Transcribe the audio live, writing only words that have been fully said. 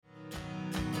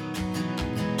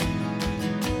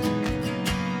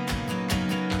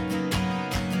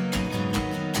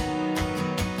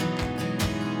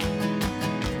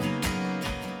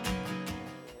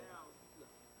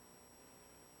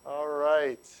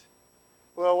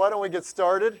Well, why don't we get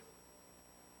started?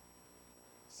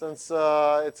 Since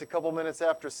it's a couple minutes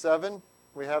after 7,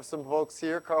 we have some folks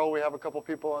here. Carl, we have a couple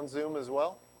people on Zoom as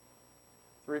well.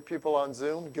 3 people on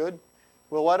Zoom. Good.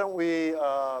 Well, why don't we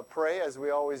pray, as we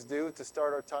always do, to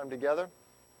start our time together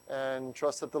and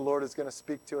trust that the Lord is going to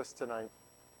speak to us tonight.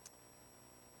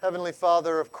 Heavenly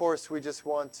Father, of course, we just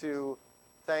want to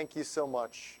thank you so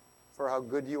much for how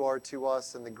good you are to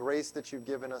us and the grace that you've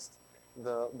given us,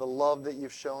 the love that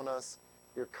you've shown us,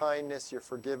 your kindness, your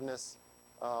forgiveness.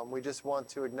 We just want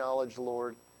to acknowledge,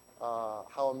 Lord,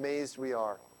 how amazed we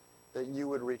are that you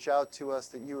would reach out to us,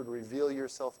 that you would reveal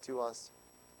yourself to us,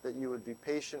 that you would be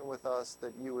patient with us,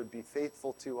 that you would be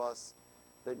faithful to us,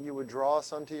 that you would draw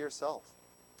us unto yourself.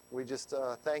 We just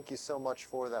thank you so much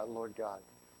for that, Lord God.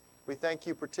 We thank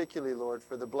you particularly, Lord,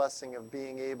 for the blessing of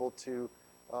being able to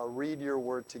read your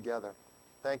word together.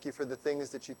 Thank you for the things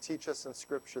that you teach us in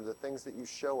Scripture, the things that you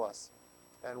show us.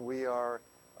 And we are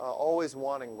always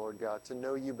wanting, Lord God, to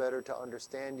know you better, to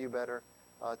understand you better,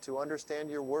 to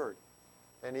understand your word.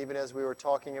 And even as we were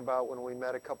talking about when we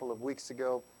met a couple of weeks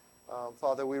ago,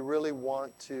 Father, we really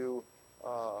want to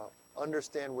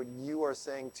understand what you are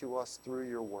saying to us through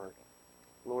your word.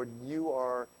 Lord, you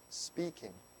are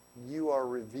speaking, you are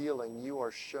revealing, you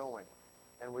are showing.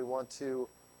 And we want to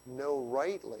know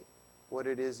rightly what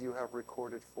it is you have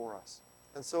recorded for us.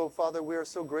 And so, Father, we are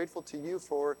so grateful to you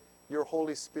for your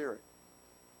Holy Spirit.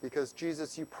 Because,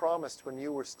 Jesus, you promised when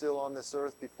you were still on this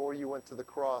earth before you went to the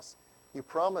cross, you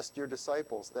promised your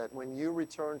disciples that when you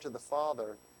return to the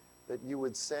Father, that you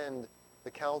would send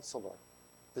the counselor,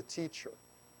 the teacher,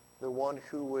 the one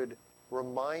who would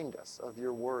remind us of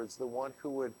your words, the one who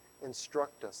would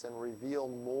instruct us and reveal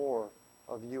more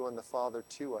of you and the Father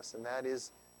to us. And that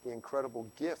is the incredible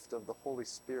gift of the Holy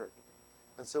Spirit.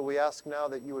 And so we ask now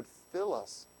that you would fill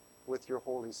us with your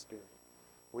Holy Spirit.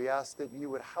 We ask that you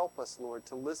would help us, Lord,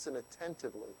 to listen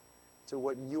attentively to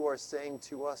what you are saying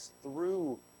to us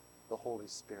through the Holy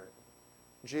Spirit.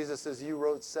 Jesus, as you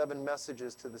wrote 7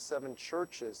 messages to the 7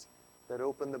 churches that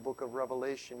opened the book of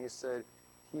Revelation, you said,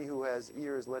 he who has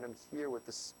ears, let him hear what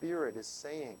the Spirit is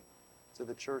saying to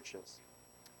the churches.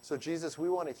 So, Jesus, we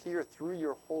want to hear through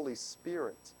your Holy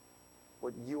Spirit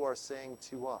what you are saying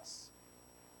to us,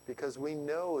 because we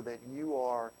know that you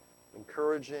are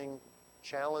encouraging,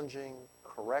 challenging,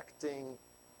 correcting,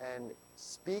 and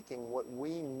speaking what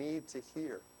we need to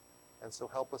hear. And so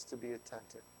help us to be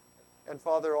attentive. And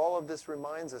Father, all of this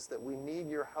reminds us that we need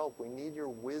your help. We need your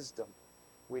wisdom.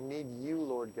 We need you,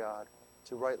 Lord God,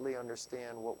 to rightly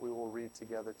understand what we will read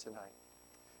together tonight.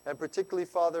 And particularly,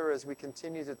 Father, as we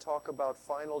continue to talk about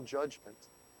final judgment,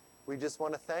 we just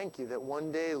want to thank you that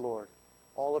one day, Lord,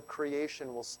 all of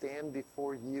creation will stand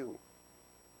before you.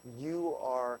 You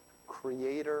are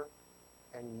creator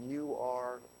and you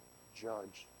are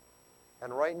judge.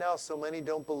 And right now, so many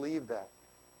don't believe that.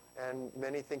 And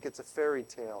many think it's a fairy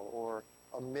tale or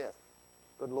a myth.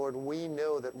 But Lord, we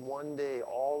know that one day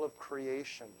all of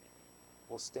creation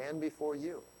will stand before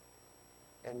you.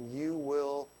 And you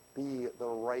will be the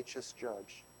righteous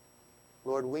judge.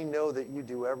 Lord, we know that you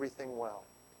do everything well.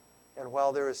 And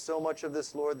while there is so much of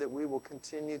this, Lord, that we will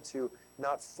continue to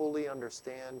not fully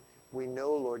understand, we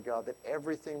know, Lord God, that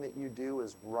everything that you do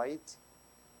is right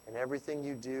and everything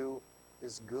you do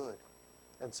is good.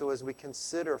 And so as we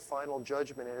consider final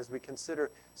judgment and as we consider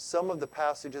some of the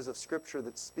passages of Scripture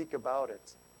that speak about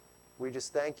it, we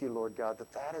just thank you, Lord God,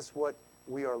 that that is what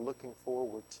we are looking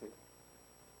forward to.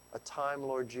 A time,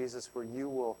 Lord Jesus, where you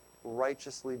will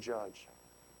righteously judge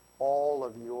all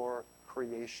of your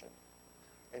creation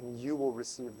and you will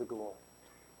receive the glory.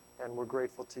 And we're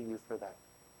grateful to you for that.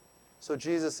 So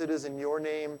Jesus, it is in your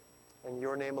name and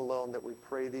your name alone that we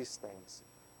pray these things.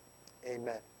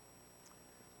 Amen.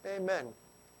 Amen.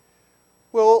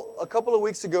 Well, a couple of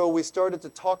weeks ago, we started to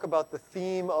talk about the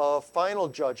theme of final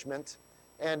judgment.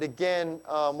 And again,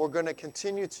 we're going to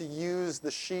continue to use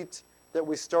the sheet that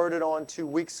we started on 2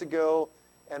 weeks ago.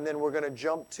 And then we're going to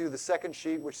jump to the second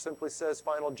sheet, which simply says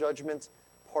Final Judgment,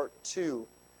 Part 2.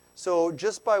 So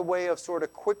just by way of sort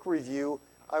of quick review,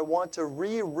 I want to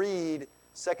reread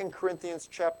 2 Corinthians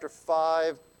chapter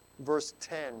 5, verse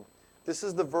 10. This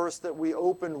is the verse that we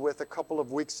opened with a couple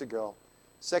of weeks ago.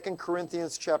 2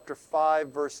 Corinthians chapter 5,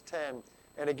 verse 10.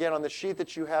 And again, on the sheet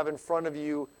that you have in front of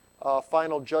you,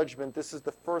 Final Judgment, this is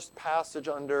the first passage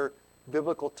under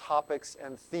biblical topics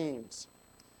and themes.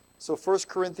 So 2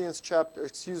 Corinthians chapter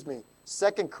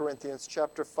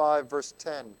 5, verse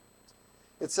 10.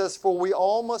 It says, "For we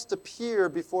all must appear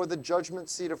before the judgment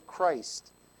seat of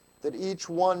Christ, that each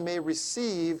one may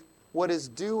receive what is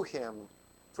due him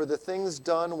for the things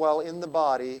done while in the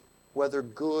body, whether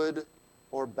good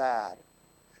or bad."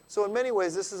 So in many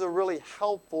ways, this is a really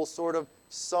helpful sort of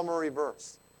summary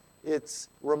verse. It's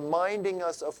reminding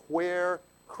us of where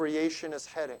creation is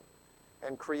heading.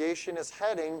 And creation is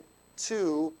heading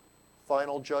to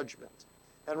final judgment.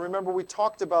 And remember, we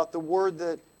talked about the word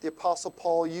that the Apostle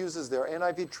Paul uses there.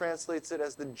 NIV translates it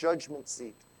as the judgment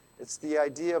seat. It's the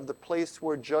idea of the place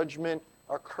where judgment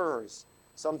occurs.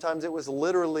 Sometimes it was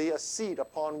literally a seat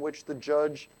upon which the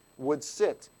judge would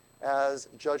sit as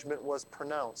judgment was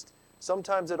pronounced.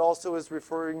 Sometimes it also is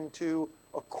referring to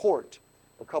a court.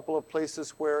 A couple of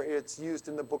places where it's used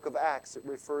in the book of Acts, it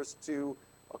refers to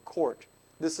a court.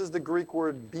 This is the Greek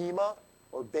word bema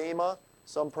or bema.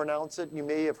 Some pronounce it. You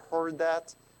may have heard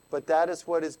that, but that is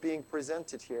what is being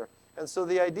presented here. And so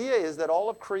the idea is that all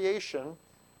of creation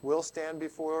will stand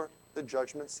before the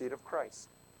judgment seat of Christ.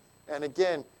 And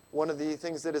again, one of the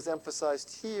things that is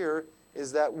emphasized here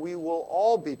is that we will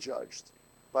all be judged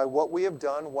by what we have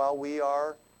done while we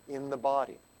are in the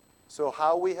body. So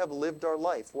how we have lived our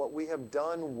life, what we have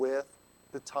done with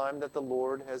the time that the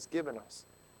Lord has given us.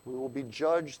 We will be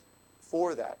judged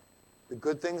for that. The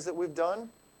good things that we've done,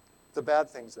 the bad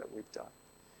things that we've done.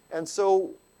 And so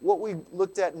what we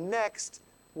looked at next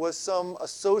was some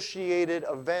associated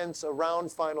events around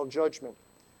final judgment.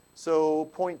 So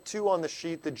point 2 on the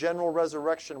sheet, the general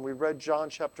resurrection. We read John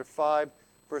chapter 5,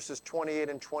 verses 28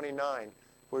 and 29,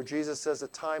 where Jesus says a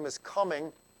time is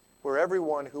coming where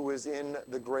everyone who is in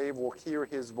the grave will hear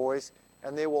his voice,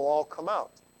 and they will all come out.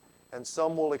 And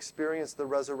some will experience the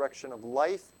resurrection of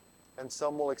life, and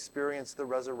some will experience the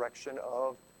resurrection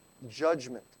of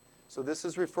judgment. So this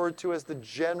is referred to as the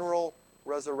general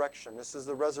resurrection. This is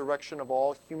the resurrection of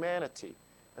all humanity.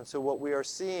 And so what we are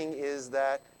seeing is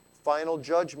that final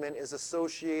judgment is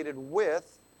associated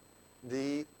with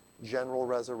the general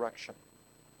resurrection.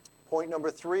 Point number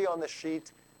 3 on the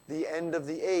sheet, the end of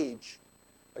the age.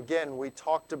 Again, we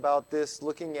talked about this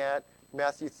looking at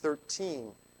Matthew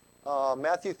 13.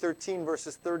 Matthew 13,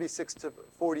 verses 36 to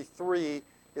 43,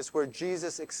 is where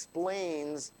Jesus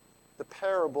explains the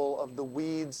parable of the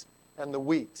weeds and the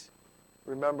wheat.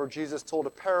 Remember, Jesus told a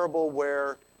parable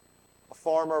where a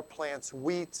farmer plants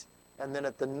wheat, and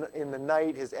then in the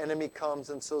night his enemy comes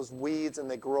and sows weeds, and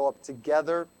they grow up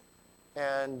together.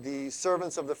 And the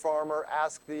servants of the farmer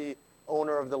ask the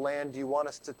owner of the land, do you want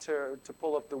us to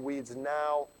pull up the weeds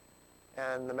now?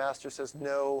 And the master says,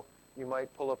 no, you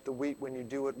might pull up the wheat when you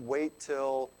do it. Wait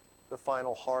till the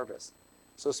final harvest.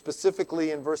 So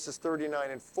specifically in verses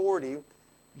 39 and 40,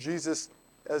 Jesus,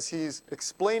 as he's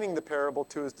explaining the parable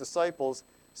to his disciples,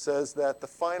 says that the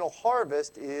final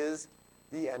harvest is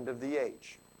the end of the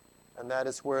age. And that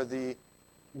is where the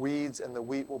weeds and the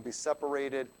wheat will be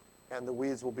separated, and the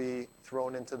weeds will be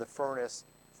thrown into the furnace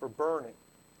for burning.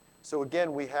 So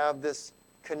again, we have this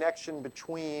connection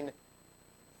between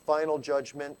final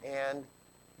judgment and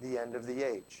the end of the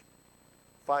age.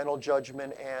 Final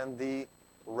judgment and the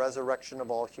resurrection of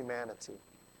all humanity.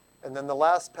 And then the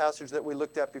last passage that we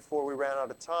looked at before we ran out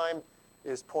of time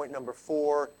is point number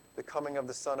 4, the coming of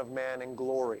the Son of Man in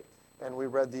glory. And we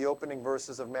read the opening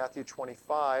verses of Matthew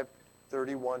 25,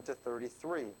 31 to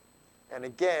 33. And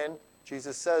again,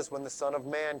 Jesus says when the Son of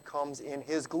Man comes in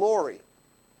his glory,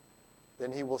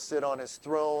 then he will sit on his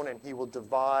throne and he will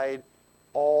divide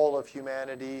all of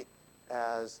humanity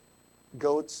as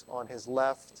goats on his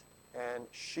left and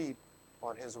sheep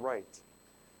on his right.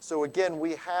 So again,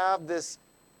 we have this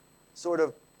sort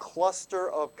of cluster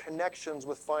of connections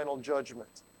with final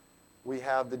judgment. We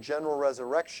have the general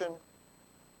resurrection,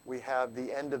 we have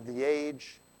the end of the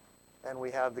age, and we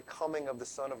have the coming of the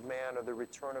Son of Man, or the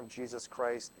return of Jesus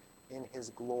Christ in his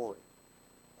glory.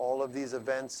 All of these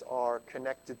events are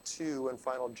connected to, and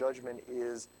final judgment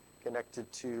is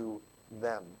connected to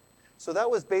them. So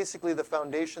that was basically the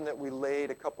foundation that we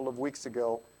laid a couple of weeks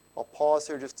ago. I'll pause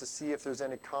here just to see if there's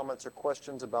any comments or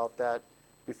questions about that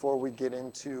before we get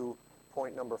into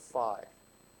point number 5.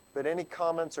 But any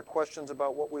comments or questions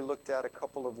about what we looked at a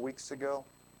couple of weeks ago?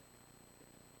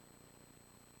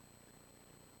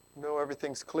 No,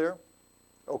 everything's clear?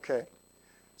 Okay.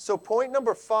 So point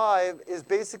number 5 is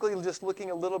basically just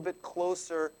looking a little bit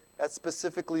closer at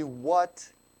specifically what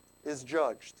is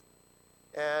judged.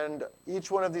 And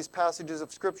each one of these passages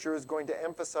of Scripture is going to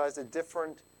emphasize a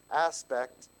different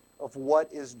aspect of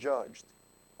what is judged.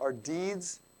 Our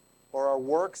deeds or our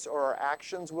works or our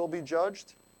actions will be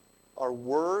judged. Our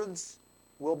words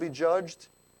will be judged.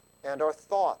 And our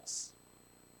thoughts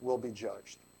will be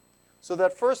judged. So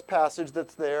that first passage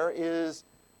that's there is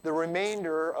the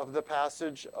remainder of the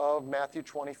passage of Matthew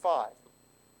 25.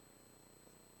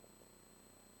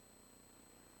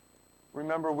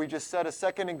 Remember, we just said a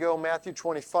second ago, Matthew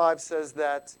 25 says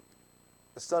that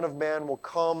the Son of Man will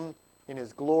come in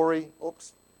his glory.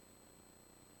 Oops.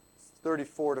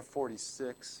 34 to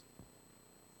 46.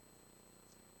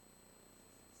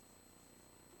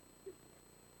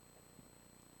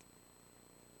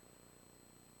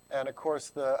 And of course,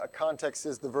 the context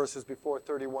is the verses before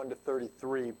 31 to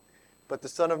 33. But the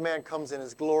Son of Man comes in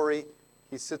his glory,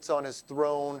 he sits on his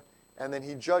throne, and then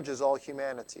he judges all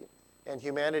humanity. And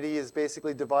humanity is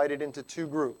basically divided into two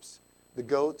groups, the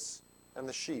goats and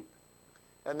the sheep.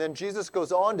 And then Jesus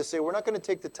goes on to say, we're not going to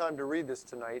take the time to read this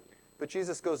tonight, but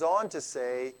Jesus goes on to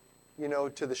say,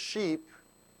 to the sheep,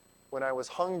 when I was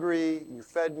hungry, you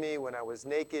fed me. When I was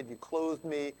naked, you clothed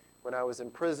me. When I was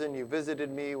in prison, you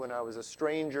visited me. When I was a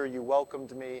stranger, you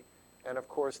welcomed me. And of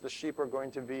course, the sheep are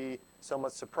going to be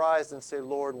somewhat surprised and say,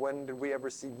 Lord, when did we ever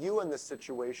see you in this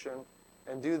situation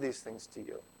and do these things to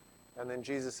you? And then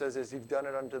Jesus says, as you've done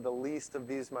it unto the least of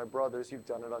these, my brothers, you've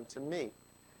done it unto me.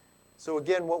 So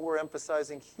again, what we're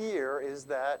emphasizing here is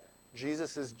that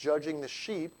Jesus is judging the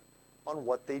sheep on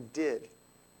what they did.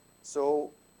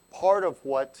 So part of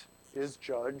what is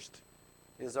judged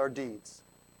is our deeds.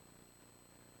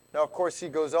 Now, of course, he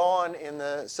goes on in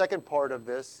the second part of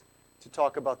this to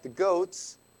talk about the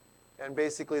goats and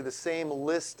basically the same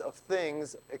list of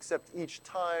things, except each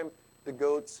time the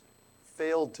goats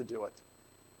failed to do it.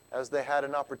 As they had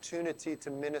an opportunity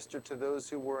to minister to those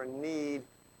who were in need,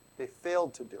 they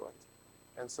failed to do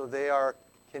it. And so they are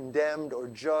condemned or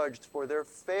judged for their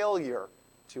failure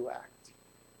to act.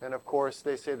 And of course,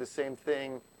 they say the same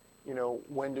thing,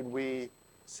 when did we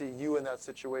see you in that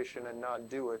situation and not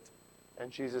do it?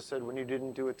 And Jesus said, when you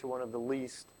didn't do it to one of the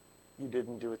least, you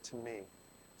didn't do it to me.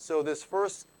 So this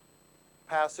first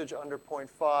passage under point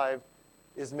 5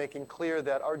 is making clear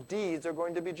that our deeds are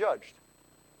going to be judged.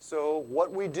 So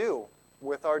what we do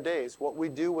with our days, what we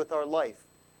do with our life,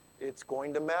 it's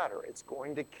going to matter. It's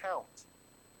going to count.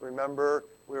 Remember,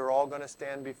 we're all going to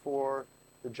stand before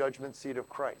the judgment seat of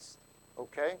Christ.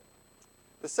 Okay?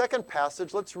 The second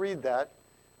passage, let's read that.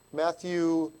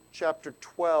 Matthew chapter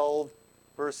 12,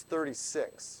 verse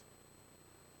 36.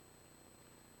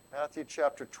 Matthew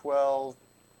chapter 12,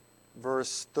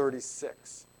 verse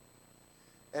 36.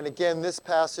 And again, this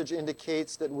passage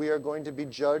indicates that we are going to be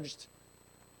judged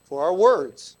for our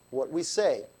words, what we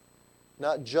say.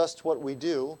 Not just what we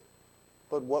do,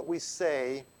 but what we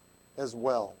say as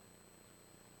well.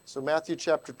 So Matthew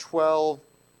chapter 12,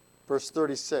 verse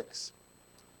 36.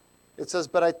 It says,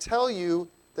 but I tell you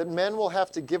that men will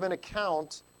have to give an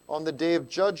account on the day of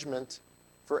judgment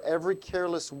for every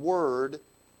careless word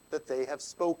that they have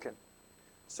spoken.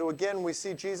 So again, we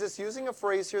see Jesus using a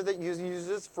phrase here that he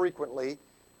uses frequently,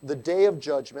 the day of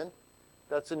judgment.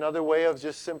 That's another way of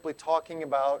just simply talking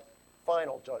about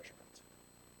final judgment.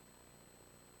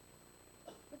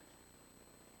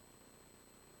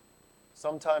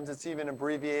 Sometimes it's even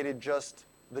abbreviated just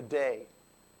the day.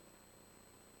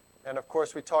 And of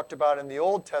course, we talked about in the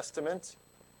Old Testament,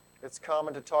 it's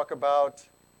common to talk about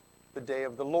the day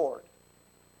of the Lord.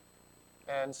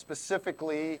 And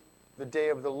specifically, the day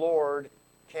of the Lord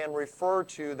can refer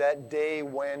to that day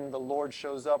when the Lord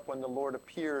shows up, when the Lord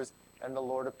appears, and the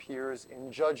Lord appears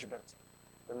in judgment.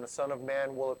 Then the Son of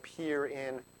Man will appear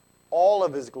in all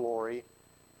of his glory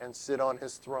and sit on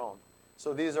his throne.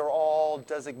 So these are all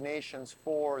designations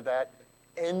for that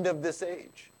end of this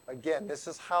age. Again, this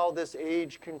is how this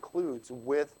age concludes,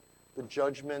 with the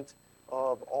judgment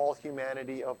of all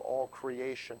humanity, of all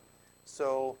creation.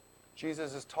 So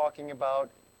Jesus is talking about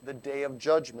the day of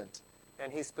judgment.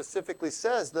 And he specifically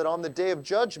says that on the day of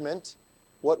judgment,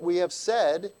 what we have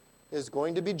said is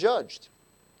going to be judged.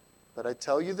 But I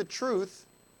tell you the truth,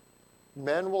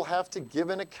 men will have to give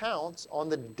an account on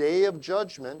the day of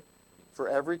judgment for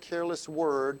every careless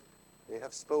word they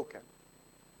have spoken.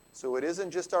 So it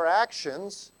isn't just our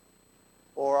actions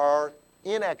or our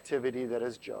inactivity that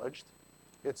is judged.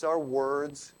 It's our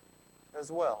words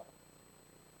as well.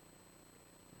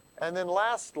 And then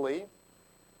lastly,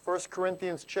 1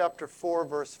 Corinthians chapter 4,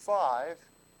 verse 5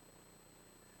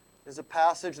 is a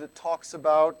passage that talks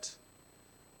about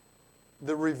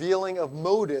the revealing of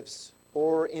motives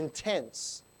or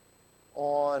intents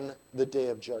on the day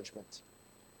of judgment.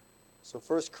 So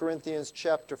 1 Corinthians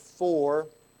chapter 4,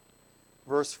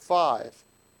 verse 5.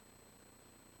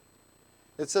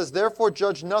 It says, therefore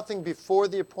judge nothing before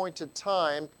the appointed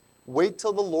time. Wait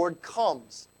till the Lord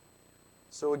comes.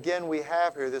 So again, we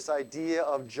have here this idea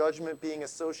of judgment being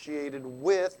associated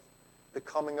with the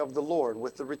coming of the Lord,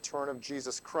 with the return of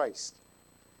Jesus Christ.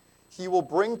 He will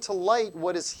bring to light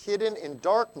what is hidden in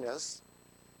darkness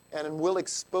and will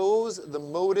expose the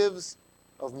motives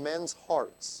of men's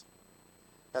hearts.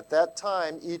 At that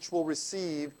time, each will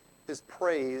receive his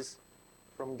praise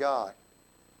from God.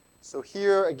 So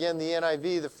here, again, the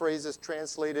NIV, the phrase is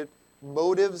translated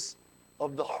motives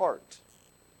of the heart.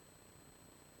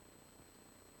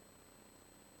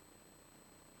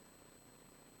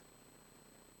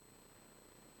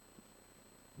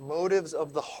 Motives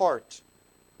of the heart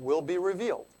will be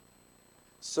revealed.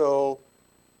 So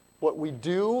what we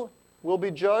do will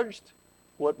be judged,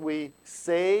 what we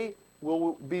say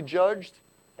will be judged,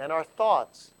 and our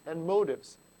thoughts and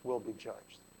motives will be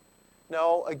judged.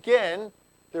 Now, again,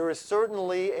 there is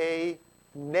certainly a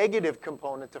negative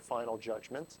component to final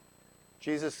judgment.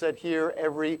 Jesus said here,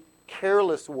 every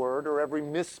careless word or every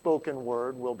misspoken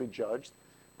word will be judged.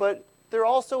 But there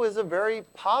also is a very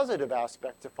positive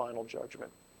aspect to final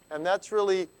judgment. And that's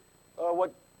really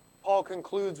what Paul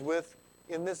concludes with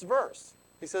in this verse.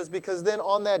 He says, because then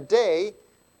on that day,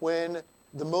 when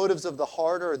the motives of the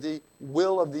heart or the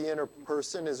will of the inner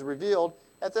person is revealed,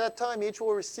 at that time each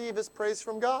will receive his praise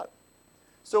from God.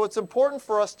 So it's important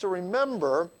for us to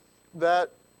remember that,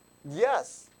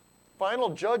 yes, final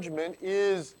judgment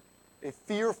is a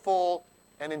fearful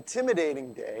and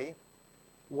intimidating day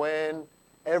when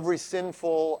every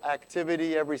sinful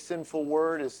activity, every sinful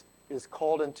word is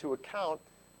called into account.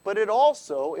 But it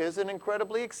also is an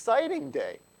incredibly exciting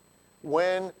day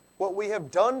when what we have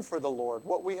done for the Lord,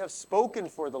 what we have spoken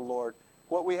for the Lord,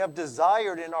 what we have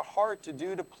desired in our heart to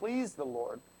do to please the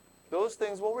Lord, those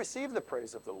things will receive the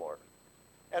praise of the Lord.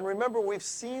 And remember, we've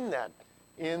seen that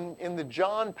in the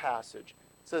John passage.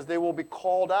 It says they will be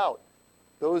called out,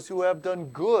 those who have done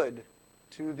good,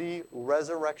 to the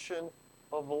resurrection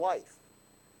of life.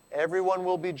 Everyone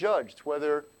will be judged,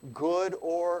 whether good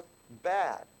or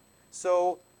bad.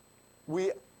 So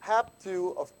we have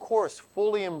to, of course,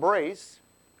 fully embrace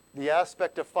the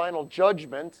aspect of final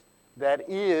judgment that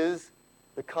is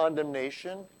the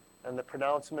condemnation and the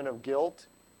pronouncement of guilt,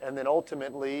 and then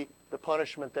ultimately the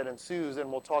punishment that ensues.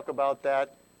 And we'll talk about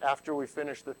that after we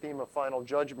finish the theme of final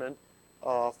judgment,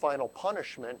 final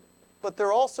punishment. But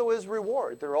there also is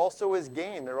reward. There also is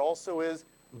gain. There also is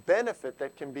benefit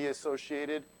that can be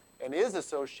associated and is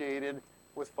associated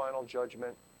with final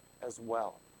judgment as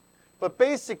well. But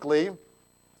basically,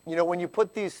 you know, when you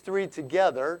put these three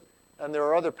together, and there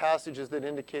are other passages that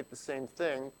indicate the same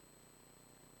thing,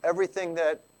 everything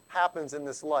that happens in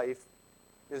this life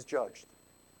is judged.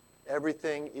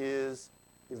 Everything is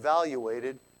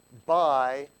evaluated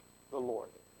by the Lord,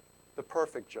 the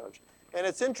perfect judge. And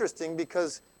it's interesting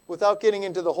because without getting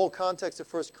into the whole context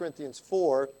of 1 Corinthians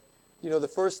 4, you know, the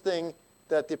first thing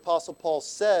that the Apostle Paul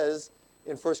says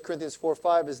in 1 Corinthians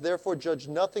 4:5 is, therefore judge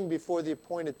nothing before the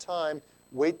appointed time,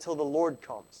 wait till the Lord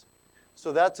comes.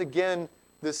 So that's, again,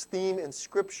 this theme in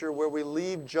Scripture where we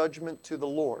leave judgment to the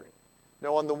Lord.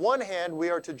 Now, on the one hand, we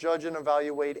are to judge and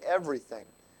evaluate everything.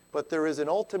 But there is an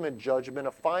ultimate judgment,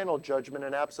 a final judgment,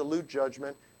 an absolute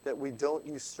judgment that we don't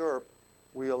usurp.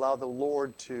 We allow the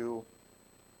Lord to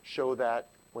show that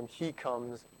when he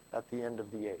comes at the end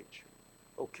of the age.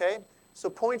 Okay? So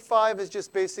point 5 is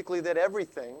just basically that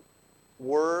everything,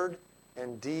 word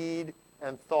and deed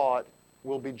and thought,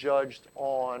 will be judged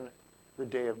on the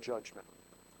day of judgment.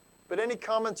 But any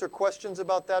comments or questions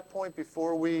about that point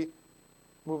before we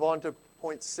move on to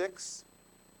point 6?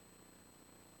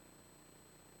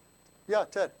 Yeah,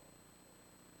 Ted.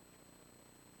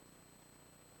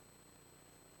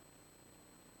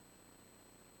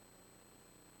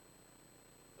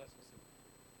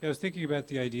 I was thinking about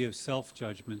the idea of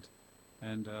self-judgment,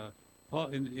 and Paul,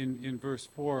 in verse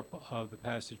 4 of the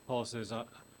passage, Paul says,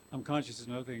 I'm conscious of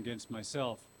nothing against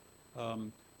myself.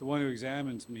 The one who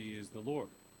examines me is the Lord.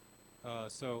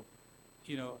 So,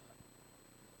 you know,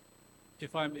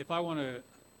 if I want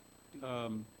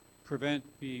to prevent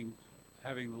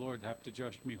having the Lord have to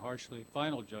judge me harshly,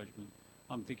 final judgment,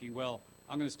 I'm thinking, well,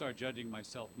 I'm going to start judging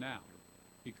myself now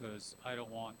because I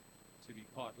don't want to be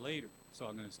caught later. So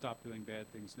I'm going to stop doing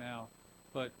bad things now.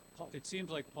 But it seems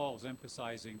like Paul's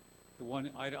emphasizing the one,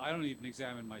 I don't even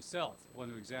examine myself. The one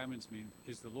who examines me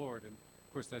is the Lord. And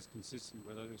of course, that's consistent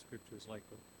with other scriptures like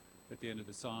at the end of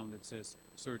the Psalm that says,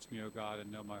 search me, O God,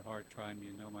 and know my heart, try me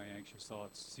and know my anxious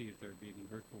thoughts, see if there be any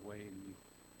hurtful way in me,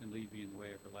 and lead me in the way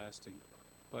everlasting.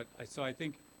 But so I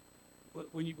think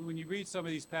when you read some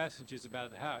of these passages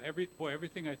about how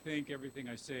everything I think, everything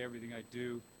I say, everything I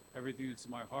do, everything that's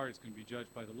in my heart is going to be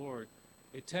judged by the Lord,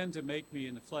 it tends to make me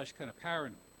in the flesh kind of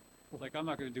paranoid. Like I'm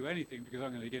not going to do anything because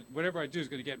I'm going to get whatever I do is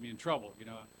going to get me in trouble, you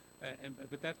know.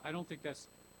 But that I don't think that's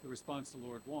the response the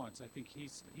Lord wants. I think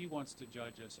He wants to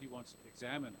judge us. He wants to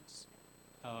examine us.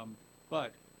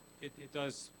 But it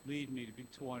does lead me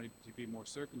to want to be more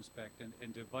circumspect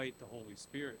and to invite the Holy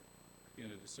Spirit, you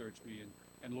know, to search me.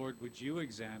 And Lord, would you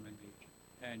examine me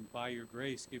and by your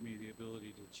grace, give me the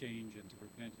ability to change and to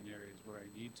repent in areas where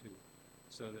I need to,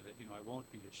 so that, I won't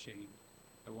be ashamed.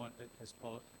 I want, as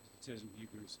Paul says in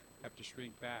Hebrews, have to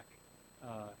shrink back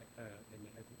at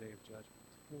the day of judgment.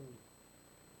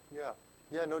 Yeah,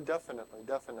 yeah, no, definitely,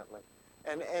 definitely.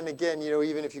 And again,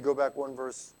 even if you go back one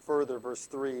verse further, verse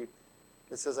 3,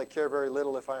 it says, I care very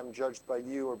little if I am judged by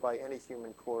you or by any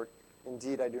human court.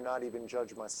 Indeed, I do not even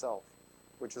judge myself,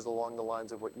 which is along the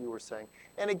lines of what you were saying.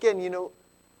 And again,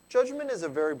 judgment is a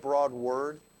very broad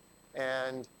word,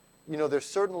 and, there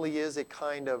certainly is a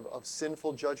kind of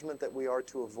sinful judgment that we are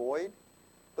to avoid,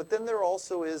 but then there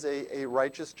also is a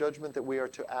righteous judgment that we are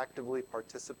to actively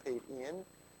participate in.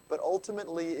 But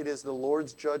ultimately, it is the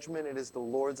Lord's judgment, it is the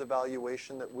Lord's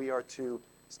evaluation that we are to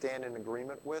stand in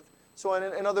agreement with. So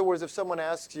in other words, if someone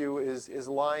asks you, is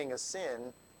lying a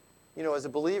sin, as a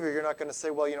believer, you're not going to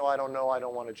say, well, I don't know, I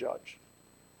don't want to judge.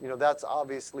 That's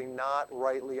obviously not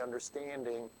rightly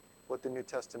understanding what the New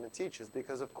Testament teaches,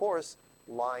 because, of course,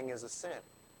 lying is a sin.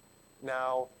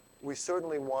 Now, we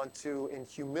certainly want to, in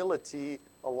humility,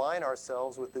 align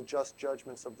ourselves with the just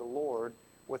judgments of the Lord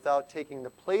without taking the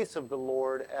place of the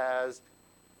Lord as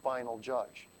final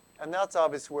judge. And that's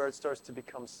obviously where it starts to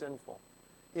become sinful.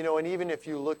 And even if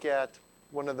you look at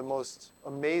one of the most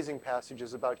amazing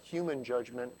passages about human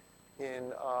judgment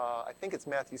in, I think it's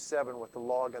Matthew 7 with the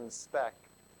log and the speck,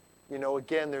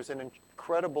 again, there's an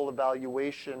incredible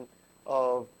evaluation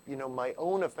of, my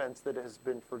own offense that has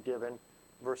been forgiven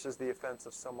versus the offense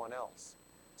of someone else.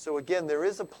 So again, there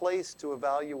is a place to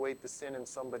evaluate the sin in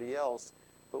somebody else,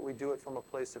 but we do it from a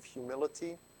place of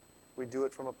humility. We do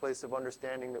it from a place of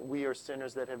understanding that we are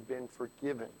sinners that have been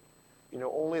forgiven.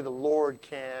 Only the Lord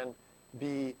can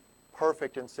be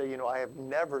perfect and say, I have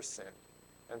never sinned.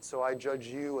 And so I judge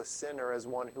you, a sinner, as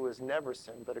one who has never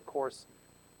sinned. But of course,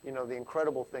 the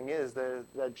incredible thing is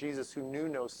that Jesus, who knew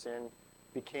no sin,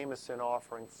 became a sin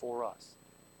offering for us.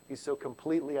 He so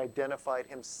completely identified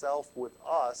himself with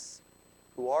us,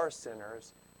 who are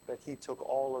sinners, that he took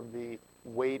all of the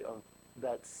weight of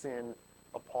that sin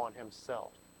upon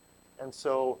himself. And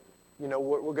so,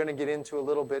 we're going to get into a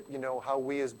little bit, how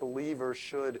we as believers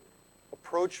should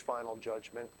approach final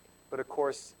judgment. But of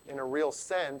course, in a real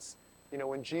sense,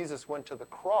 when Jesus went to the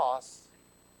cross,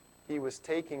 he was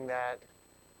taking that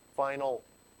final,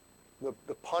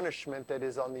 the punishment that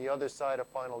is on the other side of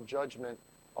final judgment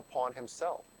upon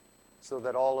himself, so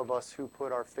that all of us who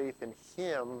put our faith in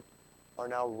him are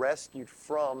now rescued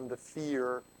from the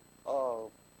fear of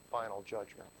final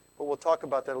judgment. But we'll talk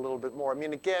about that a little bit more.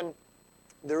 Again,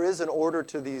 there is an order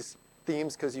to these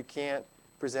themes because you can't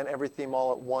present every theme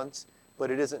all at once, but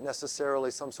it isn't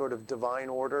necessarily some sort of divine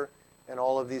order, and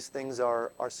all of these things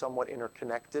are somewhat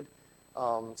interconnected.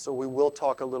 So we will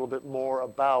talk a little bit more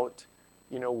about,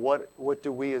 what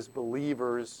do we as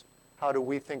believers, how do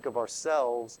we think of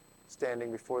ourselves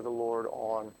standing before the Lord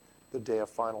on the day of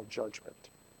final judgment,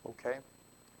 okay?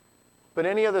 But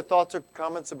any other thoughts or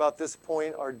comments about this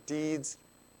point, our deeds,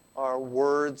 our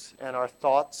words, and our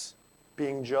thoughts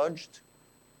being judged?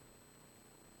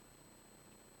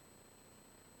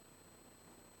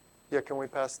 Yeah, can we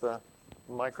pass the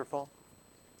microphone?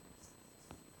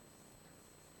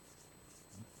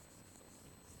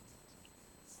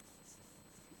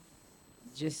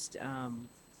 Just,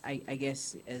 I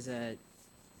guess as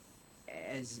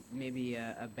maybe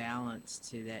a balance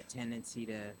to that tendency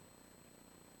to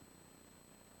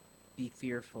be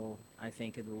fearful, I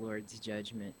think, of the Lord's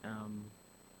judgment,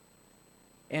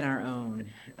 and our own.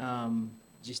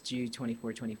 Just Jude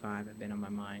 24:25 have been on my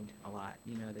mind a lot.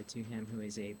 That to him who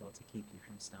is able to keep you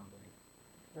from stumbling.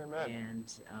 Amen.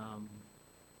 And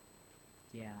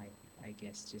yeah, I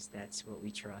guess just that's what we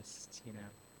trust.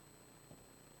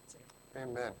 That's it.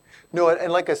 Amen. No,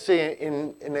 and like I say,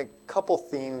 in a couple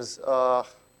themes, well,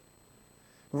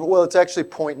 it's actually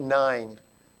point 9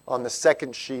 on the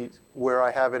second sheet where I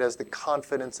have it as the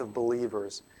confidence of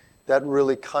believers. That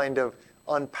really kind of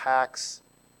unpacks,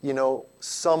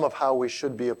 some of how we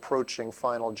should be approaching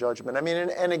final judgment.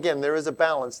 And again, there is a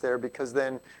balance there because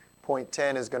then point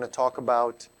 10 is going to talk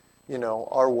about,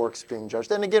 our works being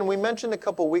judged. And again, we mentioned a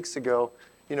couple weeks ago,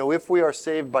 if we are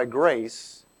saved by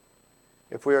grace,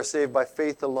 if we are saved by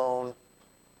faith alone,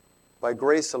 by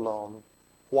grace alone,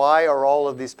 why are all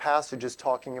of these passages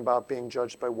talking about being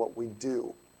judged by what we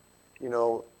do?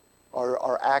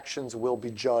 Our actions will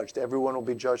be judged. Everyone will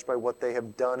be judged by what they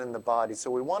have done in the body.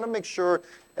 So we want to make sure,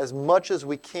 as much as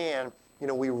we can,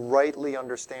 we rightly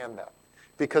understand that.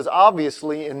 Because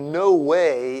obviously, in no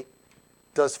way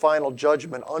does final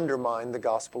judgment undermine the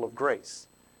gospel of grace.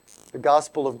 The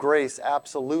gospel of grace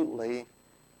absolutely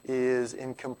is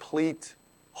in complete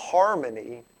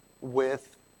harmony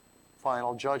with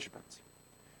final judgment.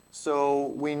 So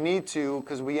we need to,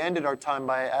 because we ended our time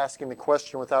by asking the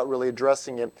question without really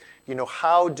addressing it,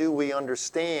 how do we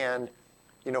understand,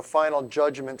 final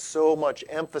judgment, so much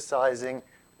emphasizing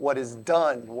what is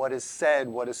done, what is said,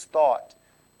 what is thought,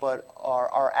 but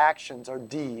our actions, our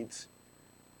deeds,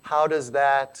 how does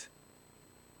that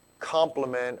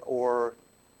complement or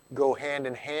go hand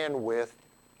in hand with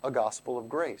a gospel of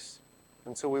grace?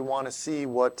 And so we want to see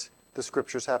what the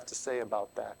scriptures have to say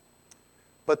about that.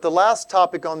 But the last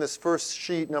topic on this first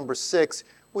sheet, number 6,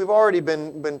 we've already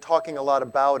been talking a lot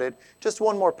about it. Just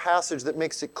one more passage that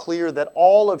makes it clear that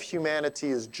all of humanity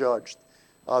is judged.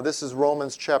 This is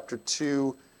Romans chapter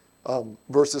 2,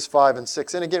 verses 5 and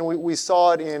 6. And again, we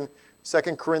saw it in 2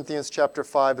 Corinthians chapter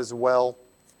 5 as well.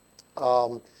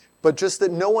 But just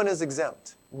that no one is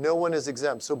exempt. No one is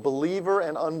exempt. So believer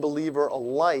and unbeliever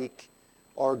alike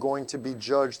are going to be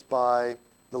judged by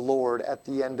the Lord at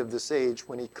the end of this age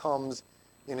when he comes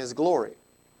in his glory.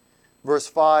 Verse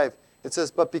 5, it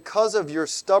says, "But because of your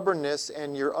stubbornness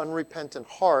and your unrepentant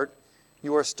heart,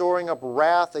 you are storing up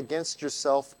wrath against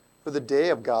yourself for the day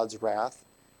of God's wrath,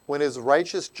 when his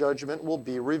righteous judgment will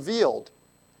be revealed.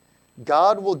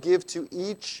 God will give to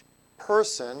each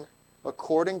person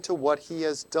according to what he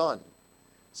has done."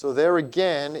 So there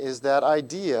again is that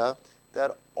idea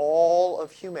that all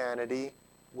of humanity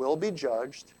will be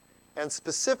judged, and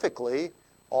specifically,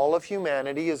 all of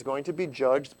humanity is going to be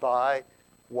judged by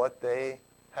what they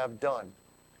have done.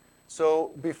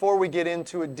 So before we get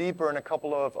into it deeper in a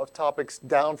couple of topics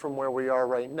down from where we are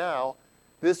right now,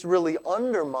 this really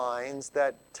undermines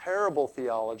that terrible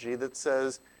theology that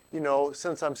says,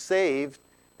 since I'm saved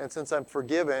and since I'm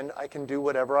forgiven, I can do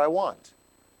whatever I want.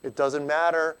 It doesn't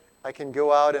matter. I can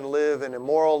go out and live an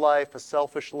immoral life, a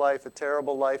selfish life, a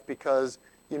terrible life because,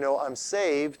 I'm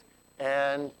saved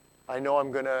and I know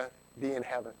I'm going to be in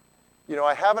heaven.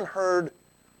 I haven't heard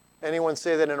anyone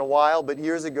say that in a while, but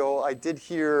years ago I did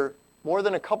hear more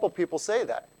than a couple people say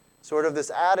that. Sort of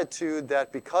this attitude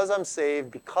that because I'm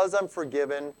saved, because I'm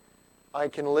forgiven, I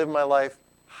can live my life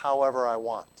however I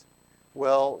want.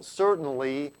 Well,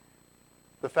 certainly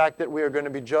the fact that we are going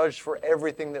to be judged for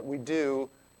everything that we do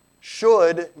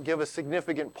should give a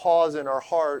significant pause in our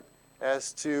heart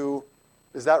as to,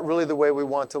 is that really the way we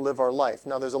want to live our life?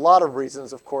 Now, there's a lot of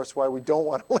reasons, of course, why we don't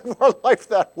want to live our life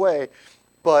that way.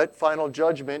 But final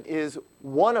judgment is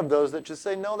one of those that just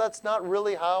say, no, that's not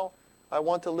really how I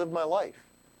want to live my life.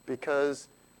 Because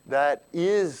that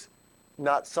is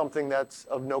not something that's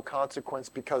of no consequence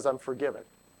because I'm forgiven.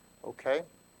 Okay?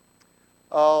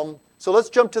 So let's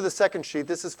jump to the second sheet.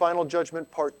 This is Final Judgment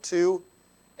Part 2.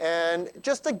 And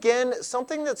just again,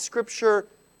 something that Scripture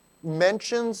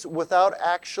mentions without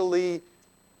actually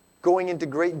going into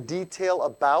great detail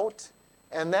about,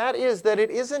 and that is that it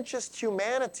isn't just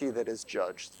humanity that is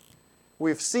judged.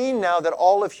 We've seen now that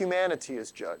all of humanity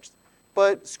is judged.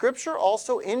 But Scripture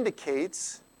also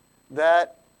indicates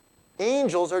that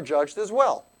angels are judged as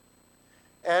well.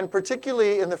 And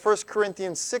particularly in the 1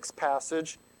 Corinthians 6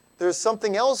 passage, there's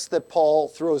something else that Paul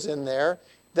throws in there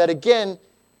that, again,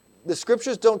 the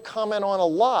Scriptures don't comment on a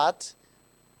lot,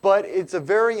 but it's a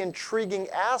very intriguing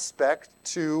aspect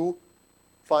to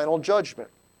final judgment.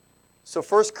 So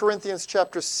 1 Corinthians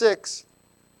chapter 6,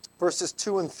 verses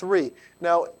 2 and 3.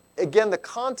 Now, again, the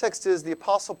context is the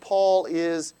Apostle Paul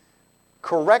is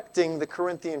correcting the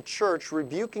Corinthian church,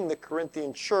 rebuking the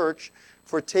Corinthian church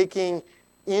for taking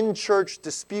in-church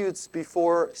disputes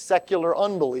before secular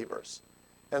unbelievers.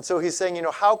 And so he's saying,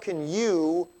 how can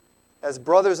you, as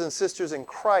brothers and sisters in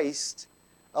Christ,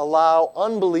 allow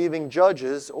unbelieving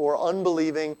judges or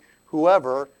unbelieving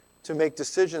whoever to make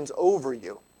decisions over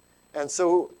you? And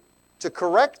so to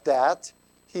correct that,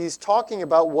 he's talking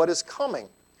about what is coming.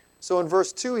 So in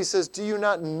verse 2, he says, "Do you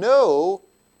not know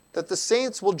that the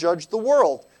saints will judge the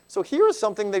world?" So here is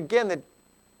something that, again, that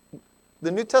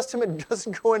the New Testament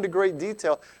doesn't go into great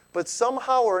detail, but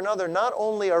somehow or another, not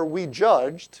only are we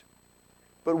judged,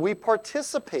 but we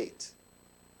participate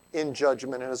in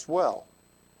judgment as well.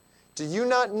 "Do you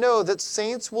not know that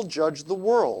saints will judge the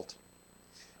world?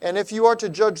 And if you are to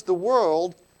judge the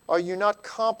world, are you not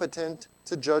competent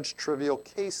to judge trivial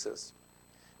cases?"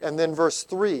 And then verse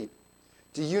 3,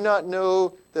 "Do you not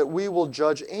know that we will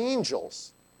judge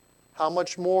angels? How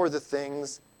much more the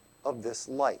things of this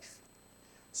life?"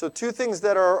 So two things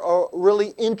that are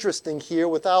really interesting here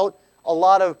without a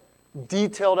lot of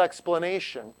detailed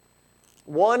explanation.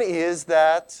 One is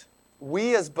that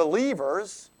we as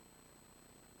believers,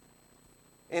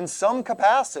 in some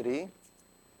capacity,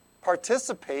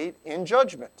 participate in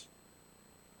judgment.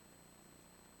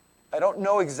 I don't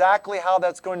know exactly how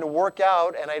that's going to work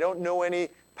out, and I don't know any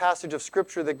passage of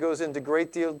Scripture that goes into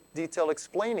great detail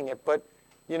explaining it. But,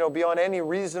 beyond any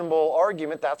reasonable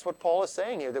argument, that's what Paul is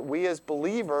saying here, that we as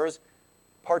believers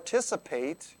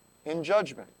participate in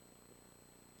judgment.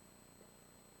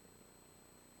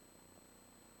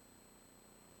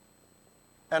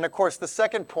 And of course, the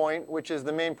second point, which is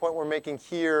the main point we're making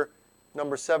here,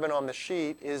 number 7 on the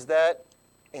sheet, is that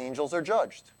angels are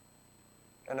judged.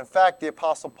 And in fact, the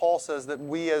Apostle Paul says that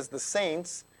we as the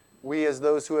saints, we as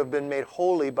those who have been made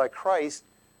holy by Christ,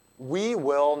 we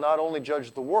will not only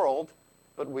judge the world,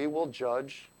 but we will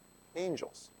judge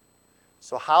angels.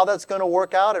 So how that's going to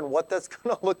work out and what that's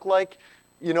going to look like,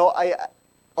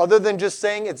 other than just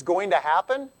saying it's going to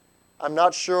happen, I'm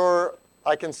not sure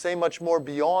I can say much more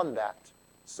beyond that.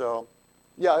 So,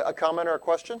 yeah, a comment or a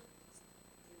question?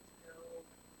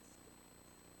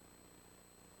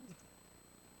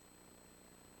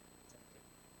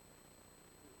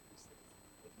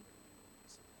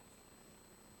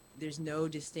 There's no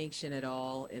distinction at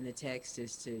all in the text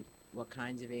as to what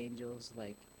kinds of angels,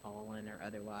 like fallen or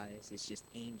otherwise. It's just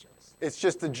angels. It's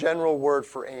just the general word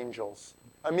for angels.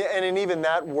 I mean, and even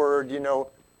that word,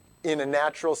 in a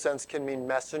natural sense can mean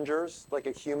messengers, like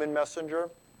a human messenger.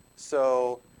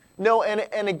 So, no,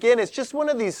 and again, it's just one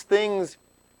of these things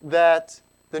that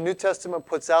the New Testament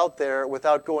puts out there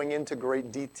without going into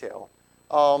great detail.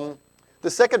 The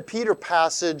 2 Peter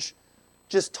passage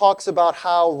just talks about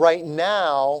how right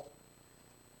now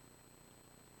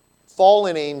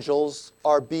fallen angels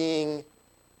are being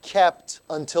kept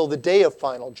until the day of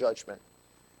final judgment.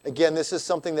 Again, this is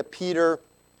something that Peter,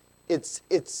 it's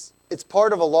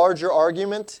part of a larger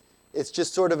argument. It's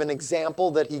just sort of an example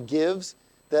that he gives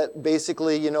that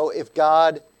basically, if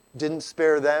God didn't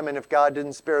spare them and if God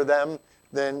didn't spare them,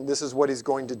 then this is what he's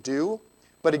going to do.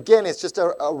 But again, it's just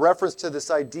a reference to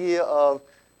this idea of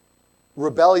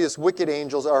rebellious, wicked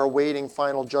angels are awaiting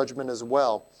final judgment as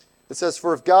well. It says,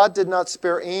 "For if God did not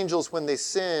spare angels when they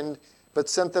sinned, but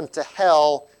sent them to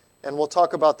hell," and we'll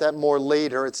talk about that more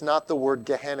later. It's not the word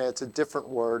Gehenna, it's a different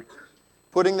word.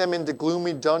 "Putting them into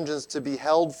gloomy dungeons to be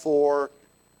held for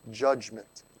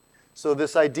judgment." So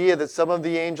this idea that some of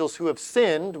the angels who have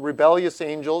sinned, rebellious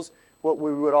angels, what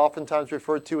we would oftentimes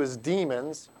refer to as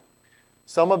demons,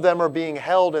 some of them are being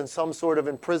held in some sort of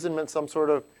imprisonment, some sort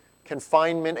of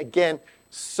confinement. Again,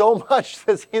 so much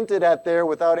that's hinted at there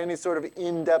without any sort of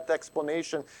in-depth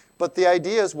explanation. But the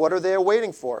idea is, what are they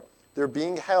waiting for? They're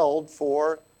being held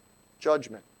for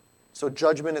judgment. So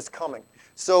judgment is coming.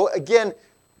 So again,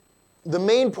 the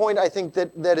main point I think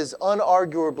that is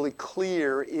unarguably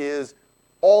clear is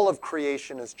all of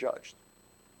creation is judged,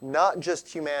 not just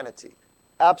humanity.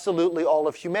 Absolutely all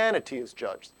of humanity is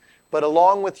judged. But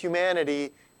along with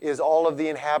humanity is all of the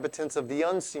inhabitants of the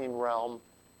unseen realm.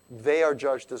 They are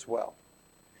judged as well.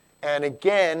 And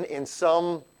again, in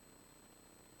some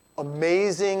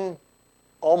amazing,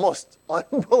 almost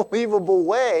unbelievable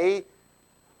way,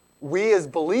 we as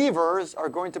believers are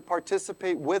going to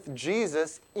participate with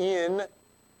Jesus in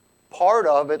part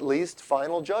of, at least,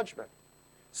 final judgment.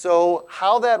 So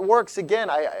how that works, again,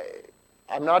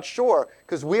 I'm not sure,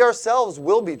 because we ourselves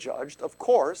will be judged, of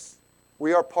course.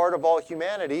 We are part of all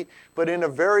humanity, but in a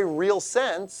very real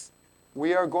sense,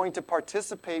 we are going to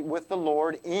participate with the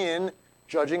Lord in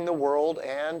judging the world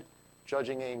and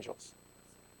judging angels.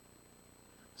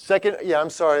 2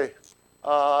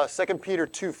 Peter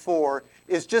 2:4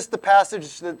 is just the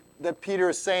passage that Peter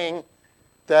is saying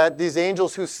that these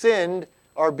angels who sinned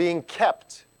are being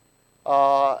kept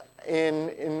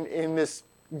in this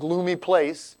gloomy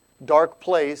place, dark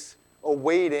place,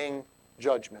 awaiting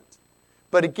judgment.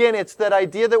 But again, it's that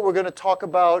idea that we're going to talk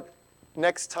about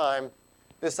next time,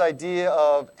 this idea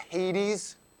of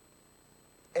Hades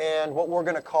and what we're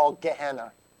going to call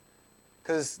Gehenna.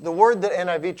 Because the word that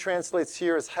NIV translates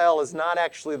here as hell is not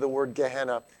actually the word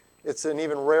Gehenna. It's an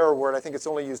even rarer word. I think it's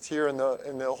only used here in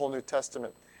the whole New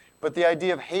Testament. But the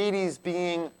idea of Hades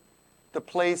being the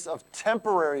place of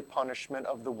temporary punishment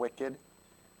of the wicked,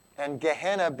 and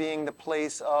Gehenna being the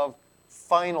place of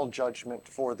final judgment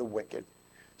for the wicked.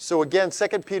 So again,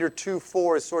 2 Peter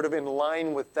 2:4 is sort of in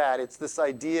line with that. It's this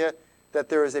idea that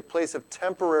there is a place of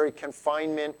temporary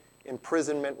confinement,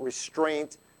 imprisonment,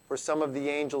 restraint for some of the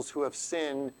angels who have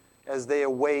sinned as they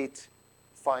await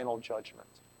final judgment.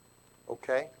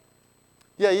 Okay?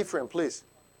 Yeah, Ephraim, please.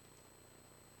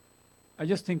 I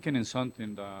just thinking in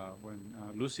something that when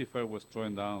Lucifer was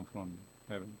thrown down from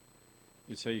heaven,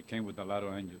 you say he came with a lot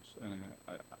of angels, and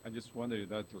I just wonder if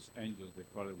that those angels they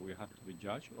probably will have to be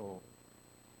judged, or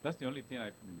that's the only thing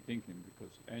I've been thinking,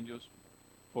 because angels,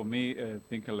 for me,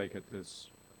 thinking like it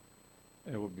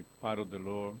would be part of the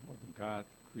Lord, of God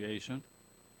creation,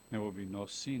 there will be no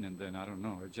sin, and then I don't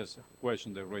know. It's just a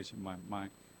question that raised in my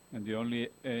mind. And the only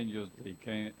angels they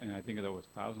came, and I think there was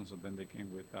thousands of them. They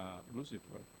came with Lucifer.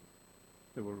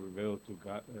 They were rebelled to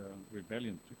God,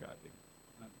 rebellion to God.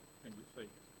 Can you say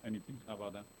anything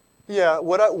about that? Yeah,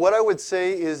 what I would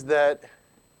say is that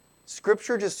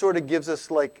Scripture just sort of gives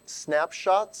us like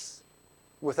snapshots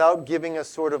without giving us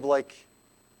sort of like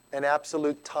an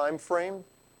absolute time frame.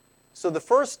 So the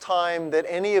first time that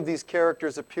any of these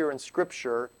characters appear in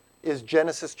Scripture is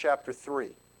Genesis chapter 3.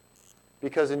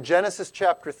 Because in Genesis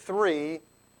chapter 3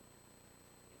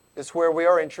 is where we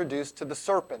are introduced to the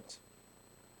serpent.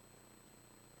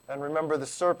 And remember, the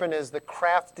serpent is the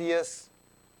craftiest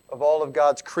of all of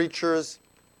God's creatures.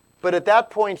 But at that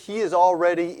point, he is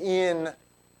already in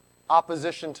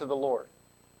opposition to the Lord.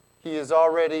 He is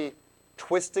already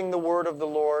twisting the word of the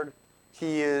Lord.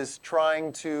 He is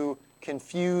trying to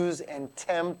confuse and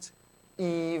tempt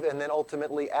Eve and then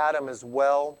ultimately Adam as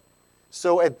well.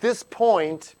 So at this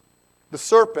point, the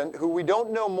serpent, who we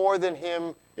don't know more than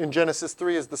him in Genesis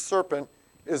 3 as the serpent,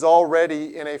 is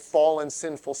already in a fallen,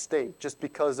 sinful state just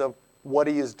because of what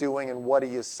he is doing and what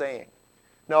he is saying.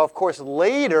 Now, of course,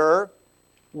 later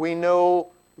we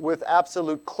know with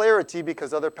absolute clarity,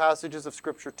 because other passages of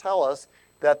Scripture tell us,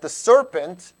 that the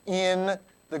serpent in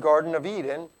the Garden of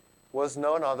Eden was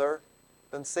none other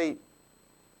than Satan.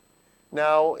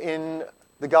 Now, in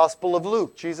the Gospel of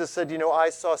Luke, Jesus said, I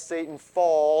saw Satan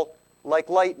fall like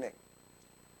lightning.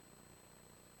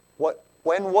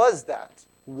 When was that?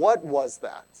 What was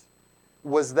that?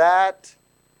 Was that,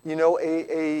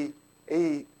 a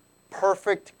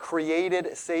perfect,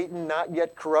 created Satan, not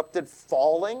yet corrupted,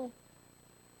 falling?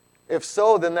 If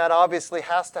so, then that obviously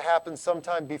has to happen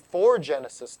sometime before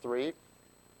Genesis 3,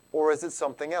 or is it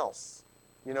something else?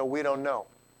 We don't know.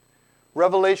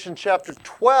 Revelation chapter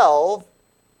 12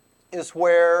 is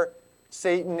where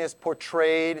Satan is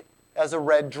portrayed as a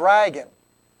red dragon.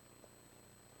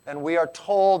 And we are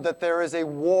told that there is a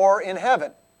war in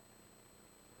heaven.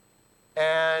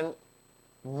 And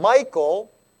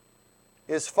Michael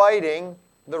is fighting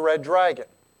the red dragon.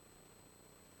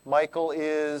 Michael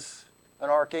is an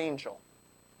archangel.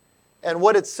 And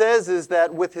what it says is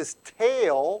that with his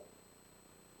tail,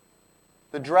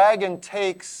 the dragon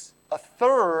takes a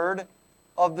third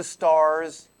of the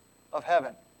stars of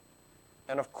heaven.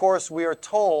 And of course, we are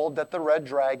told that the red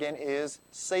dragon is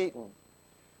Satan.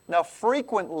 Now,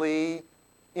 frequently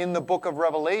in the book of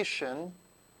Revelation,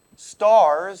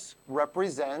 stars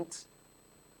represent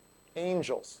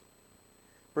angels.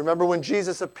 Remember when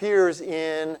Jesus appears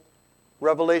in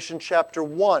Revelation chapter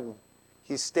 1,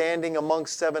 he's standing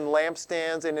amongst 7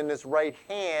 lampstands, and in his right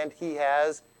hand he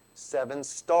has 7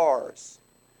 stars,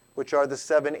 which are the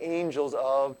 7 angels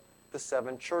of the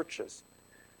 7 churches.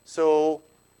 So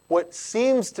what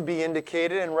seems to be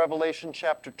indicated in Revelation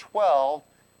chapter 12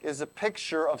 is a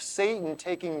picture of Satan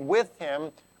taking with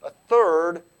him a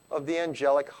third of the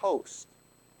angelic host.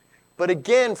 But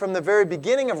again, from the very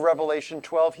beginning of Revelation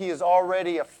 12, he is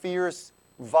already a fierce,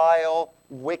 vile,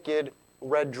 wicked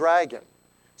red dragon.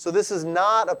 So this is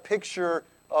not a picture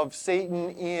of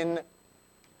Satan in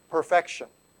perfection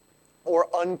or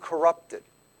uncorrupted.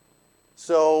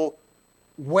 So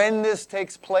when this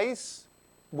takes place,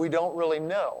 we don't really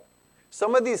know.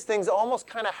 Some of these things almost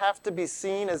kind of have to be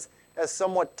seen as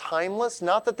somewhat timeless.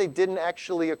 Not that they didn't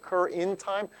actually occur in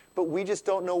time, but we just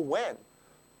don't know when.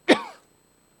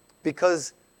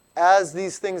 Because as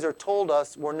these things are told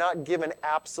us, we're not given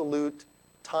absolute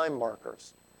time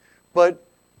markers. But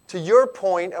to your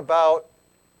point about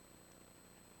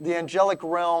the angelic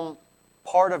realm,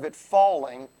 part of it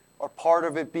falling, or part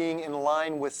of it being in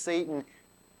line with Satan,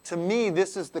 to me,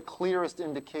 this is the clearest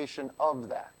indication of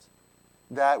that.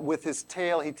 That with his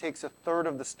tail, he takes a third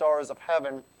of the stars of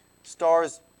heaven.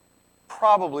 Stars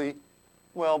probably,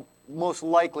 most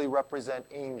likely represent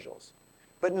angels.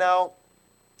 But now,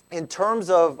 in terms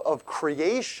of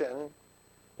creation,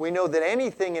 we know that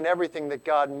anything and everything that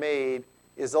God made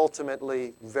is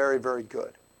ultimately very, very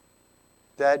good.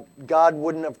 That God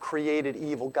wouldn't have created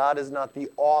evil. God is not the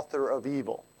author of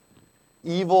evil.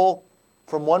 Evil,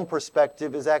 from one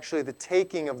perspective, is actually the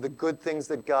taking of the good things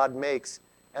that God makes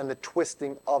and the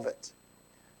twisting of it.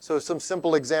 So some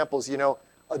simple examples,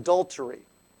 adultery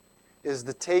is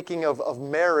the taking of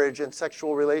marriage and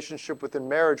sexual relationship within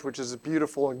marriage, which is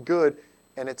beautiful and good,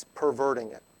 and it's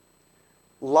perverting it.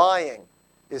 Lying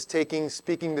is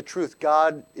speaking the truth.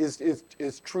 God is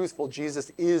truthful.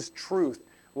 Jesus is truth.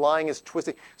 Lying is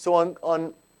twisting. So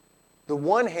on the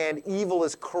one hand, evil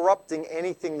is corrupting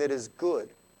anything that is good.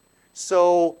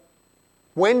 So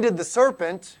when did the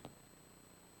serpent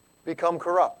become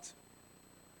corrupt?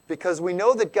 Because we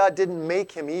know that God didn't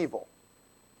make him evil.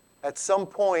 At some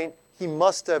point, he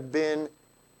must have been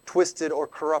twisted or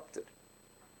corrupted.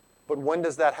 But when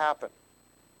does that happen?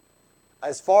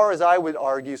 As far as I would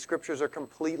argue, scriptures are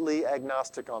completely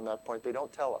agnostic on that point. They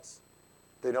don't tell us.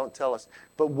 They don't tell us.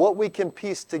 But what we can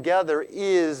piece together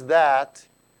is that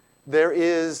there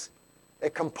is a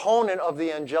component of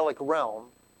the angelic realm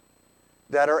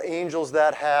that are angels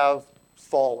that have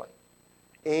fallen,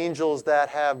 angels that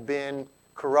have been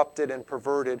corrupted and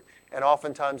perverted, and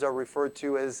oftentimes are referred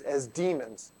to as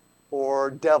demons or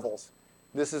devils.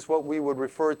 This is what we would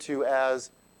refer to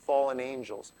as fallen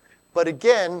angels. But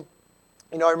again,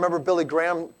 I remember Billy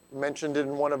Graham mentioned it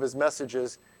in one of his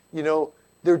messages,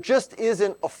 there just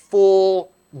isn't a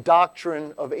full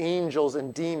doctrine of angels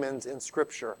and demons in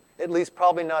Scripture, at least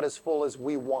probably not as full as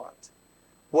we want.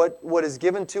 What is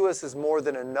given to us is more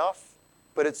than enough,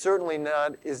 but it certainly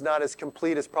is not as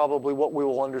complete as probably what we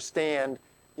will understand,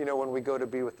 when we go to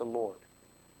be with the Lord.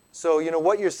 So,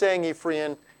 what you're saying,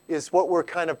 Ephraim, is what we're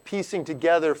kind of piecing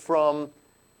together from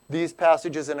these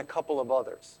passages and a couple of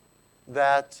others,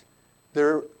 that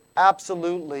there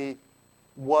absolutely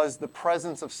was the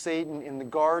presence of Satan in the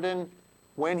garden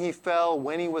when he fell,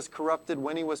 when he was corrupted,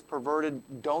 when he was perverted.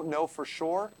 Don't know for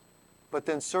sure, but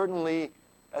then certainly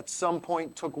at some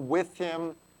point took with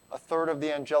him a third of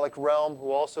the angelic realm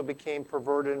who also became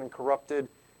perverted and corrupted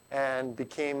and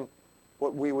became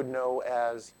what we would know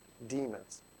as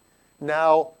demons.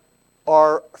 Now,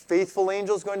 are faithful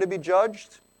angels going to be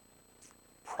judged?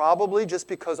 Probably, just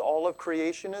because all of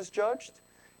creation is judged.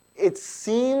 It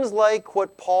seems like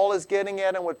what Paul is getting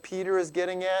at and what Peter is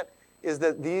getting at is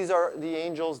that these are the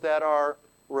angels that are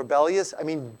rebellious. I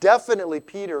mean, definitely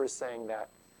Peter is saying that.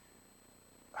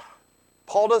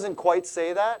 Paul doesn't quite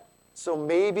say that, so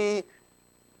maybe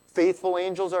faithful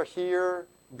angels are here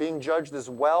being judged as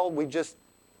well.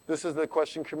 This is the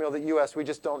question, Camille, that you asked. We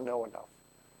just don't know enough.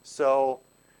 So,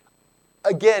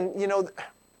 again,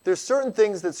 there's certain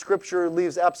things that Scripture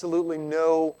leaves absolutely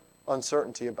no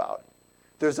uncertainty about.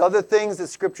 There's other things that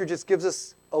Scripture just gives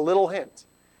us a little hint.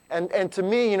 And to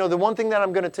me, the one thing that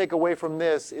I'm going to take away from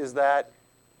this is that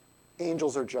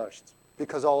angels are judged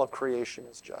because all of creation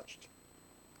is judged.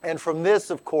 And from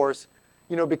this, of course,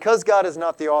 because God is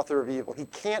not the author of evil, he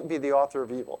can't be the author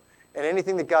of evil. And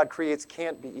anything that God creates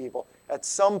can't be evil. At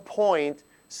some point,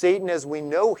 Satan, as we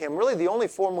know him, really the only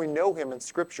form we know him in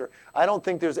Scripture, I don't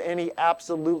think there's any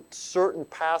absolute certain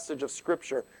passage of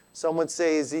Scripture. Some would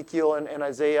say Ezekiel and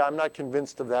Isaiah, I'm not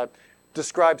convinced of that,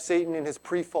 describe Satan in his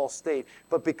pre-fall state.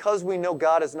 But because we know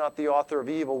God is not the author of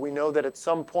evil, we know that at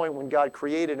some point when God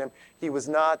created him, he was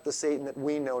not the Satan that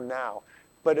we know now.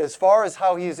 But as far as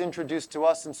how he's introduced to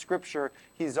us in Scripture,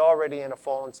 he's already in a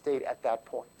fallen state at that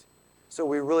point. So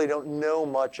we really don't know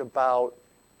much about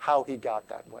how he got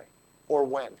that way, or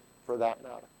when, for that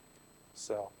matter.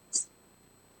 So,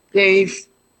 Dave,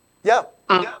 yeah.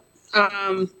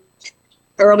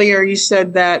 earlier you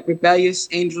said that rebellious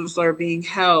angels are being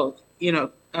held,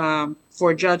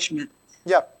 for judgment.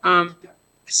 Yeah.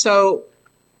 So,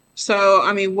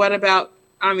 I mean, what about,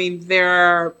 there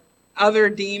are other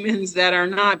demons that are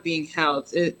not being held.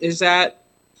 Is that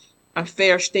a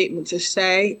fair statement to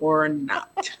say or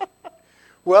not?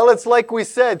 Well, it's like we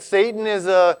said, Satan is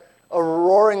a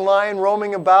roaring lion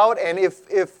roaming about, and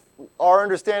if our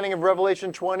understanding of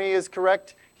Revelation 20 is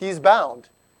correct, he's bound.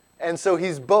 And so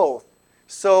he's both.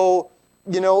 So,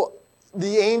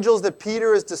 the angels that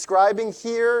Peter is describing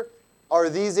here, are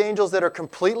these angels that are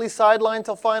completely sidelined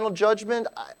till final judgment?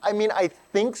 I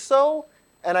think so.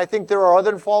 And I think there are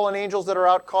other fallen angels that are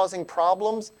out causing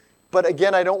problems. But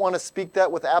again, I don't want to speak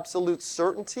that with absolute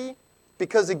certainty.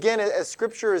 Because again, as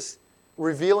Scripture is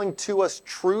revealing to us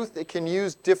truth, it can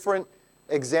use different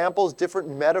examples, different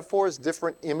metaphors,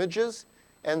 different images.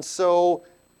 And so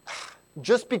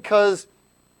just because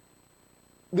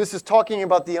this is talking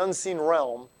about the unseen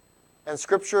realm, and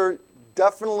Scripture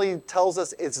definitely tells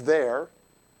us it's there,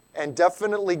 and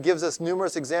definitely gives us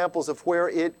numerous examples of where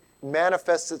it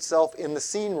manifests itself in the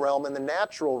seen realm, in the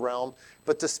natural realm,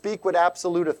 but to speak with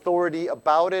absolute authority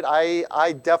about it,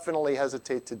 I definitely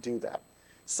hesitate to do that.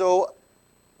 So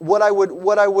what I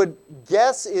would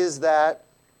guess is that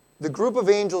the group of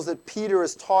angels that Peter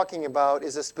is talking about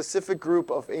is a specific group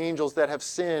of angels that have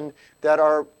sinned that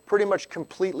are pretty much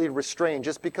completely restrained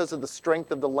just because of the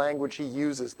strength of the language he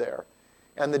uses there.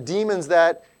 And the demons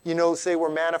that, say were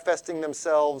manifesting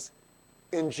themselves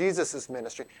in Jesus'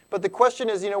 ministry. But the question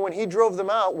is, when he drove them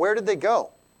out, where did they go?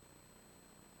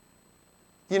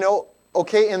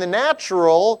 Okay, in the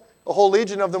natural, a whole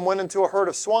legion of them went into a herd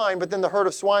of swine, but then the herd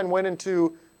of swine went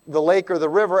into the lake or the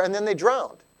river, and then they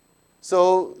drowned.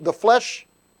 So the flesh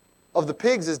of the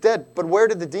pigs is dead, but where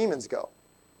did the demons go?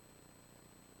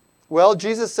 Well,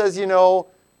 Jesus says,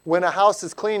 when a house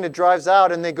is clean, it drives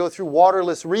out and they go through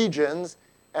waterless regions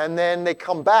and then they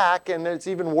come back and it's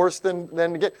even worse than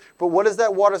again. But what is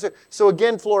that water? So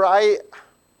again, Flora,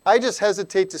 I just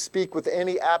hesitate to speak with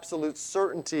any absolute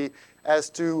certainty as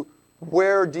to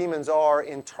where demons are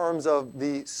in terms of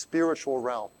the spiritual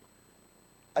realm.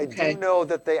 I Okay. do know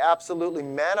that they absolutely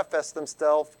manifest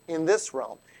themselves in this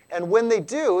realm. And when they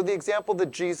do, the example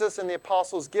that Jesus and the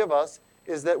apostles give us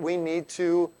is that we need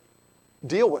to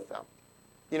deal with them.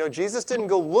 Jesus didn't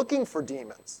go looking for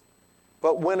demons,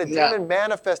 but when a Yeah. demon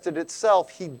manifested itself,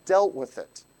 he dealt with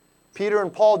it. Peter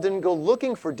and Paul didn't go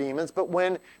looking for demons, but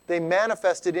when they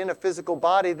manifested in a physical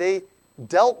body, they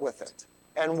dealt with it.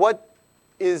 And what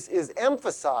is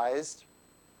emphasized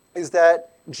is that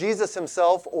Jesus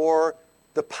himself, or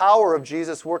the power of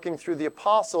Jesus working through the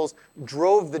apostles,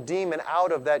 drove the demon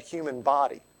out of that human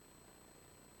body.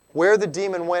 Where the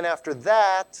demon went after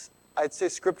that, I'd say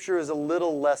Scripture is a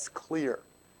little less clear.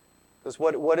 Because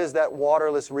what is that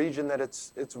waterless region that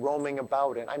it's roaming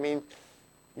about in?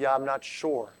 I'm not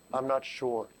sure.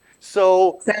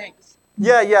 So, Thanks.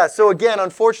 yeah. So again,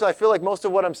 unfortunately, I feel like most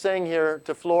of what I'm saying here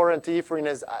to Flora and to Ephraim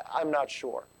is I'm not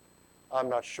sure.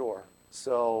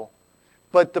 So,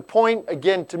 but the point,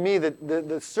 again, to me,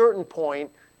 the certain point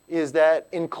is that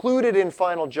included in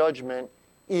final judgment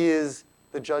is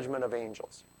the judgment of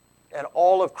angels. And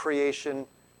all of creation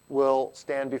will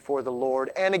stand before the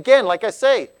Lord. And again, like I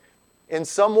say, in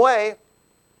some way,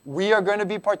 we are going to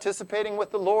be participating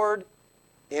with the Lord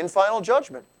in final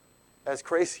judgment. As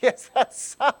crazy as that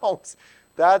sounds,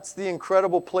 that's the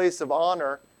incredible place of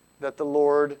honor that the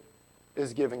Lord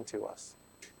is giving to us.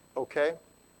 Okay?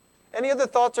 Any other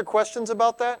thoughts or questions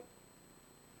about that?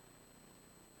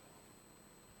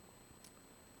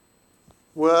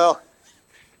 Well,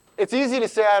 it's easy to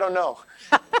say I don't know.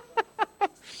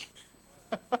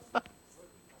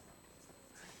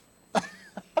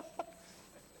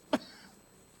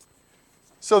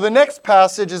 So the next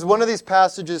passage is one of these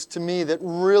passages to me that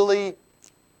really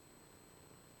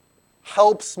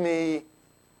helps me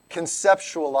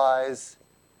conceptualize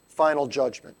final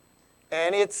judgment.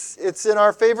 And it's in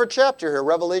our favorite chapter here,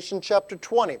 Revelation chapter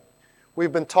 20.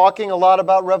 We've been talking a lot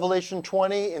about Revelation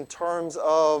 20 in terms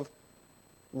of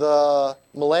the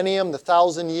millennium, the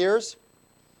 1,000 years.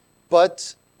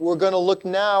 But we're going to look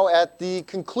now at the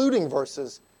concluding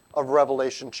verses of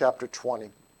Revelation chapter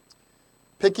 20.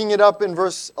 Picking it up in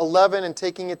verse 11 and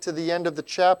taking it to the end of the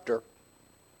chapter.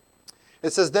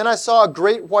 It says, "Then I saw a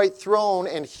great white throne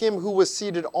and him who was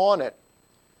seated on it.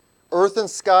 Earth and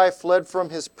sky fled from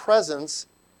his presence,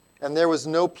 and there was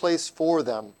no place for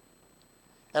them.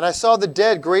 And I saw the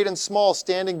dead, great and small,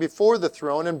 standing before the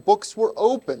throne, and books were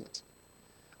opened.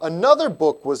 Another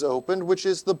book was opened, which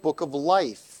is the book of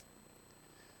life.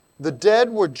 The dead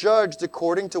were judged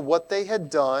according to what they had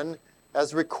done,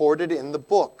 as recorded in the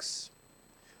books.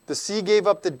 The sea gave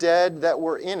up the dead that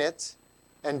were in it,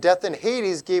 and death and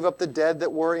Hades gave up the dead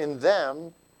that were in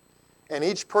them, and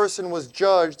each person was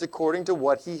judged according to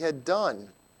what he had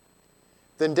done.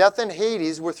 Then death and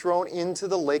Hades were thrown into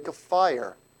the lake of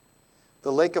fire.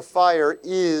 The lake of fire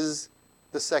is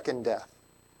the second death.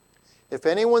 If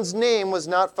anyone's name was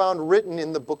not found written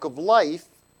in the book of life,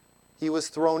 he was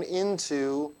thrown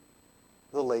into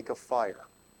the lake of fire."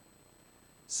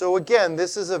 So again,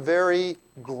 this is a very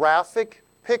graphic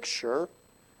picture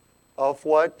of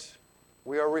what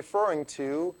we are referring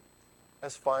to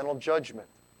as final judgment.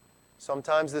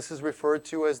 Sometimes this is referred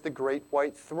to as the great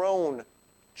white throne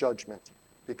judgment,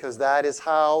 because that is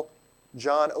how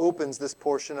John opens this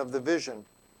portion of the vision.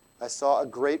 I saw a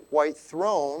great white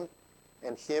throne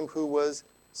and him who was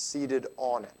seated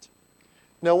on it.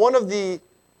 Now, one of the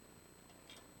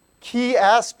key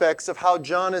aspects of how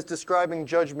John is describing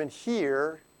judgment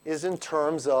here is in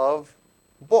terms of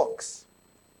books.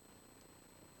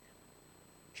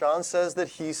 John says that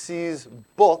he sees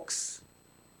books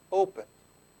open.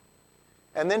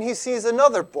 And then he sees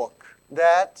another book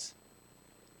that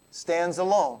stands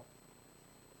alone.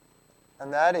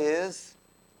 And that is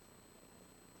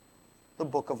the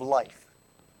book of life.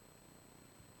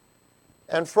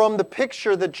 And from the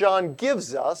picture that John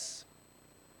gives us,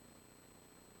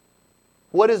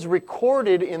 what is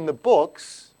recorded in the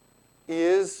books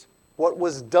is what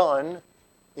was done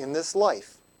in this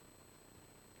life.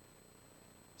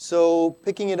 So,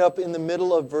 picking it up in the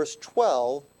middle of verse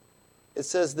 12, it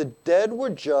says, "The dead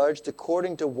were judged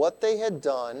according to what they had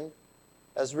done,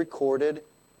 as recorded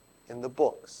in the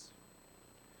books."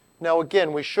 Now,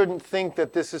 again, we shouldn't think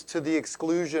that this is to the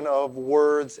exclusion of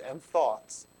words and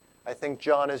thoughts. I think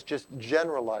John is just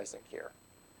generalizing here.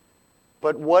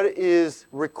 But what is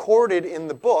recorded in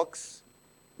the books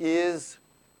is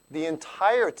the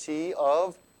entirety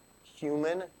of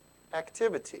human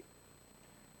activity.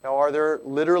 Now, are there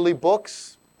literally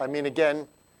books? I mean, again,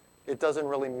 it doesn't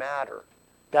really matter.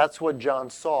 That's what John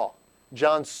saw.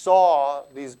 John saw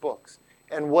these books.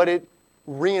 And what it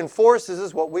reinforces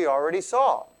is what we already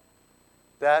saw.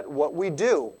 That what we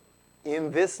do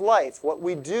in this life, what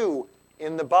we do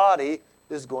in the body,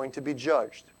 is going to be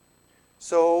judged.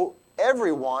 So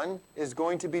everyone is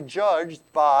going to be judged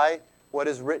by what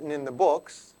is written in the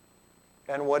books.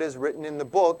 And what is written in the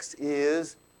books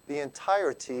is the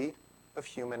entirety of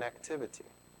human activity.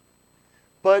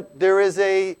 But there is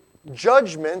a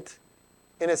judgment,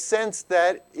 in a sense,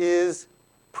 that is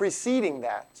preceding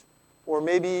that. Or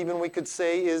maybe even we could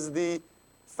say is the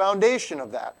foundation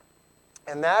of that.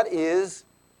 And that is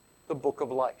the book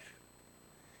of life.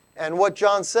 And what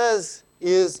John says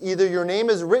is either your name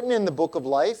is written in the book of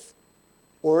life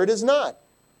or it is not.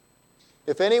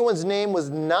 If anyone's name was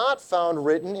not found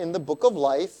written in the book of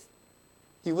life,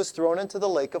 he was thrown into the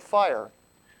lake of fire.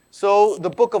 So the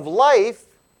book of life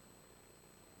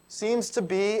seems to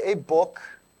be a book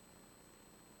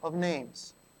of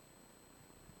names.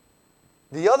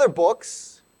 The other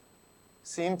books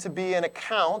seem to be an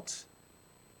account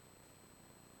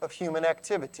of human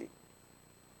activity.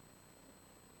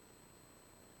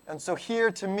 And so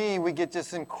here, to me, we get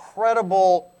this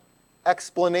incredible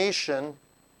explanation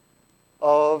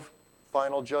of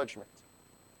final judgment.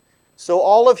 So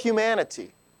all of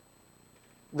humanity,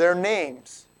 their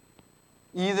names,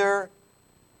 either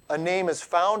a name is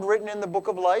found written in the book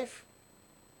of life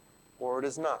or it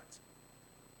is not.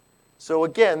 So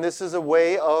again, this is a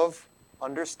way of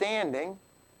understanding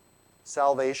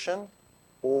salvation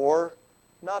or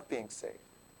not being saved.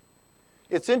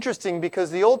 It's interesting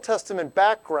because the Old Testament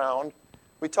background,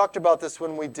 we talked about this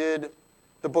when we did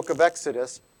the book of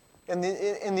Exodus. In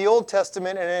the Old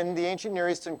Testament and in the ancient Near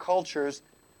Eastern cultures,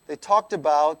 they talked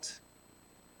about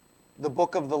the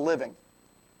book of the living.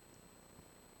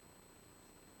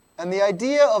 And the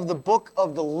idea of the book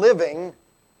of the living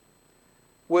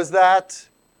was that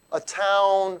a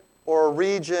town or a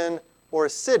region or a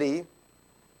city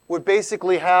would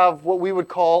basically have what we would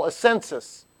call a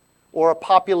census or a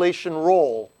population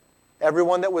roll.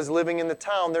 Everyone that was living in the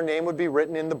town, their name would be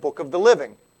written in the book of the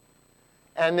living.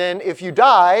 And then if you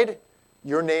died,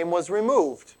 your name was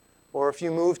removed. Or if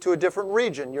you moved to a different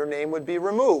region, your name would be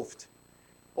removed.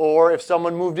 Or if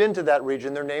someone moved into that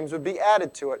region, their names would be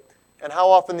added to it. And how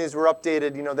often these were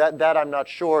updated, that I'm not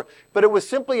sure. But it was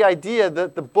simply the idea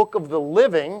that the book of the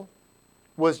living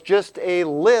was just a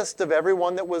list of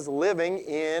everyone that was living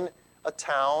in a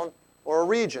town or a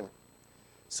region.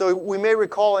 So we may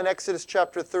recall in Exodus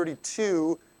chapter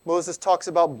 32, Moses talks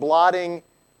about blotting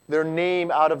their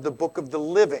name out of the book of the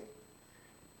living.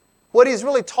 What he's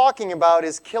really talking about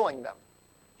is killing them.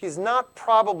 He's not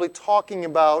probably talking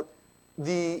about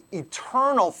the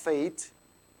eternal fate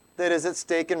that is at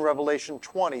stake in Revelation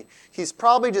 20. He's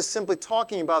probably just simply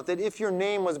talking about that if your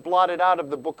name was blotted out of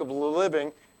the book of the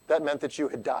living, that meant that you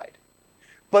had died.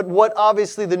 But what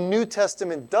obviously the New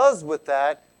Testament does with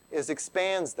that is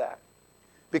expands that.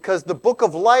 Because the book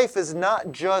of life is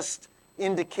not just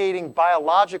indicating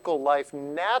biological life,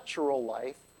 natural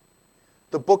life.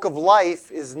 The book of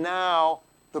life is now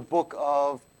the book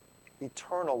of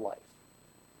eternal life.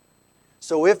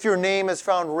 So if your name is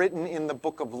found written in the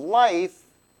book of life,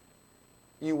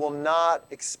 you will not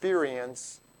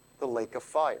experience the lake of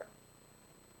fire.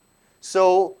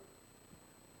 So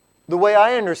the way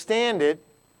I understand it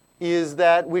is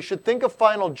that we should think of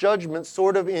final judgment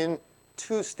sort of in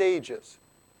two stages.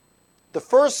 The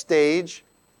first stage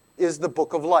is the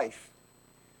book of life.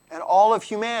 And all of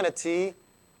humanity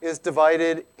is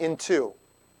divided in two.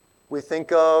 We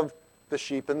think of the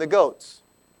sheep and the goats.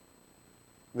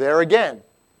 There again,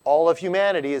 all of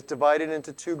humanity is divided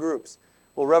into two groups.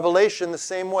 Well, Revelation the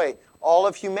same way. All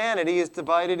of humanity is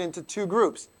divided into two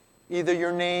groups. Either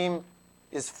your name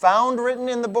is found written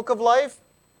in the book of life,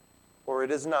 or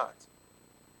it is not.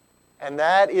 And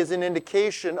that is an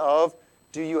indication of,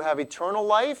 do you have eternal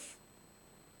life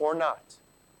or not?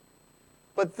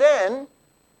 But then,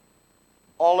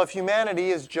 all of humanity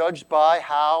is judged by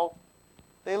how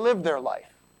they live their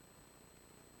life.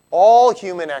 All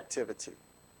human activity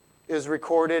is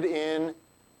recorded in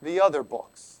the other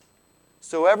books.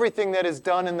 So everything that is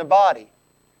done in the body,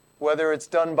 whether it's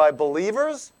done by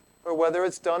believers or whether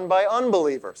it's done by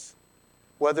unbelievers,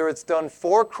 whether it's done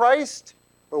for Christ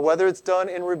or whether it's done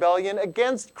in rebellion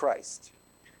against Christ,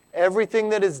 everything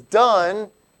that is done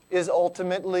is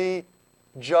ultimately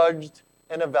judged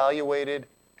and evaluated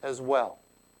as well.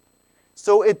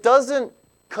 So it doesn't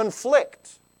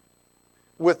conflict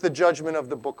with the judgment of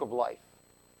the book of life.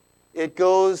 it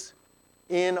goes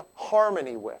in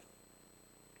harmony with.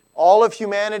 All of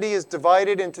humanity is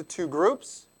divided into two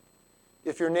groups.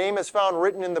 If your name is found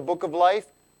written in the book of life,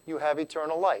 you have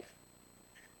eternal life.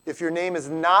 If your name is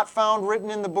not found written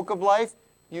in the book of life,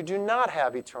 you do not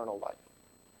have eternal life.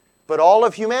 But all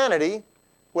of humanity,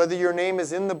 whether your name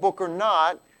is in the book or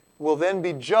not, will then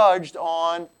be judged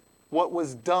on what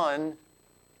was done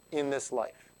in this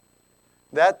life.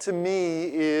 That, to me,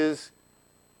 is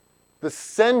the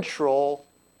central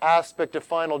aspect of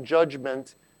final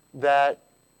judgment that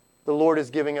the Lord is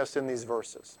giving us in these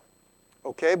verses.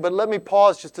 Okay, but let me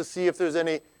pause just to see if there's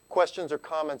any questions or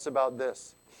comments about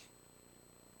this.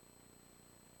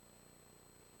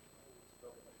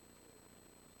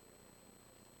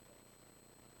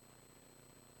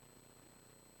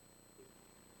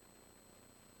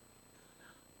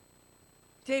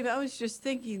 Dave, I was just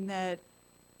thinking that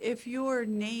if your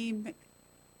name,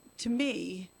 to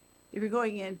me, if you're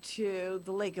going into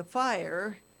the lake of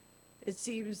fire, it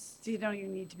seems you don't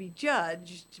even need to be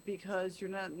judged because you're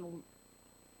not in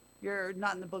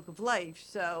the book of life,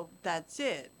 so that's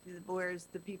it. Whereas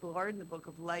the people who are in the book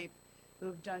of life who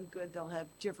have done good, they'll have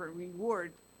different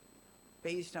reward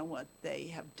based on what they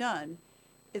have done.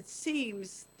 It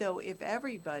seems, though, if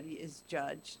everybody is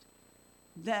judged,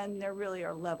 then there really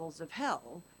are levels of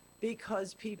hell,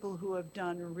 because people who have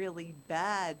done really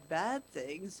bad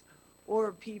things,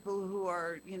 or people who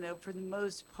are, for the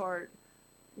most part,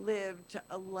 lived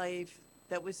a life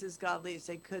that was as godly as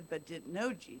they could but didn't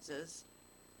know Jesus,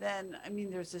 then,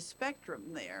 there's a spectrum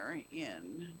there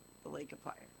in the lake of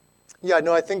fire. Yeah,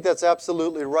 no, I think that's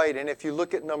absolutely right. And if you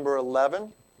look at number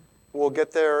 11, we'll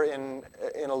get there in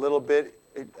a little bit.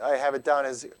 I have it down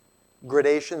as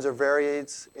gradations or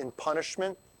variates in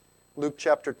punishment. Luke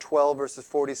chapter 12, verses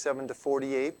 47 to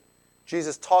 48.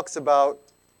 Jesus talks about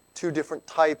two different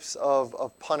types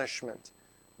of punishment.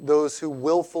 Those who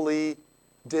willfully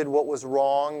did what was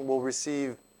wrong will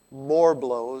receive more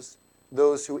blows.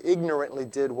 Those who ignorantly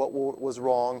did what was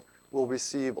wrong will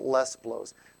receive less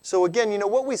blows. So again,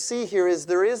 what we see here is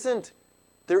there isn't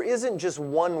just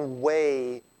one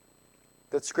way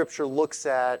that Scripture looks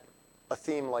at a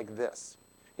theme like this.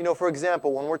 For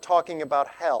example, when we're talking about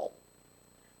hell,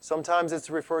 sometimes it's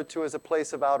referred to as a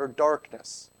place of outer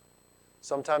darkness.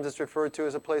 Sometimes it's referred to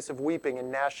as a place of weeping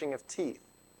and gnashing of teeth.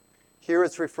 Here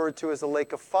it's referred to as a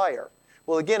lake of fire.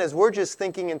 Well, again, as we're just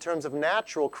thinking in terms of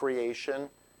natural creation,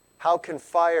 how can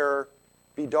fire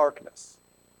be darkness?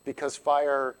 Because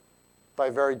fire, by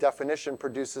very definition,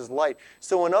 produces light.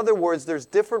 So in other words, there's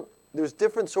different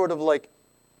sort of like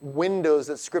windows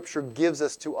that Scripture gives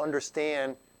us to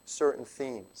understand certain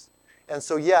themes. And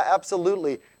so, yeah,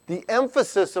 absolutely. The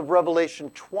emphasis of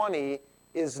Revelation 20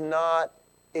 is not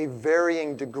a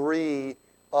varying degree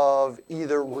of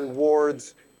either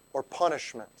rewards or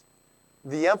punishment.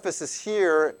 The emphasis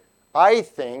here, I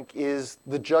think, is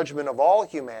the judgment of all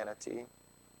humanity,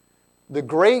 the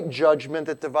great judgment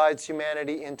that divides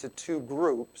humanity into two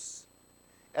groups,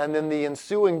 and then the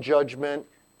ensuing judgment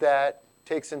that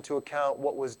takes into account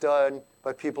what was done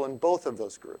by people in both of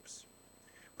those groups.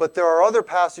 But there are other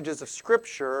passages of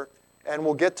Scripture, and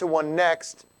we'll get to one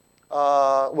next.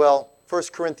 1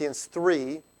 Corinthians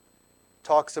 3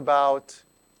 talks about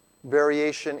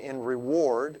variation in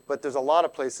reward, but there's a lot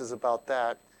of places about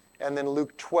that. And then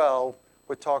Luke 12,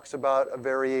 which talks about a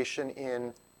variation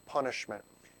in punishment.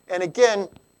 And again,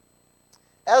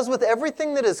 as with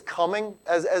everything that is coming,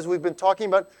 as we've been talking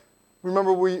about,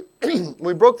 remember we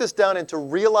broke this down into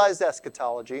realized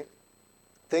eschatology,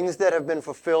 things that have been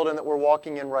fulfilled and that we're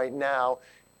walking in right now,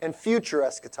 and future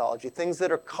eschatology, things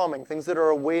that are coming, things that are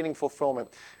awaiting fulfillment.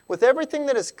 With everything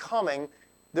that is coming,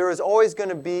 there is always going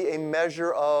to be a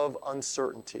measure of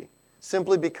uncertainty,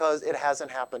 simply because it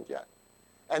hasn't happened yet.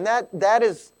 And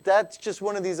that's just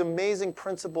one of these amazing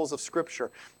principles of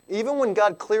Scripture. Even when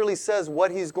God clearly says what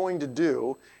He's going to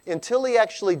do, until He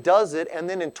actually does it and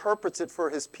then interprets it for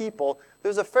His people,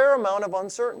 there's a fair amount of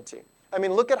uncertainty.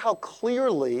 Look at how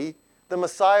clearly the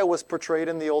Messiah was portrayed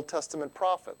in the Old Testament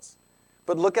prophets.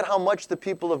 But look at how much the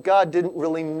people of God didn't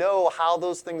really know how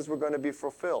those things were going to be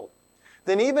fulfilled.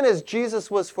 Then even as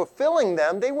Jesus was fulfilling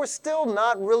them, they were still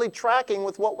not really tracking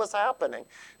with what was happening.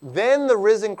 Then the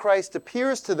risen Christ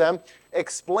appears to them,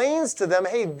 explains to them,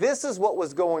 hey, this is what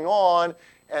was going on,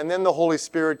 and then the Holy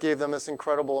Spirit gave them this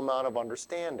incredible amount of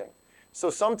understanding. So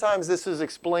sometimes this is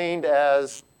explained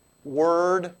as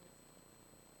word,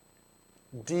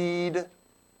 deed,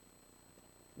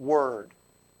 word.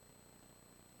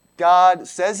 God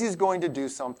says He's going to do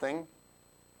something,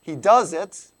 He does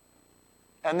it,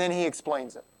 and then He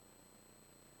explains it.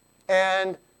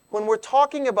 And When we're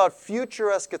talking about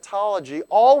future eschatology,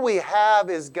 all we have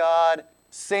is God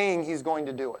saying he's going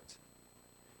to do it.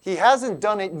 He hasn't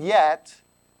done it yet,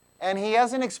 and he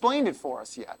hasn't explained it for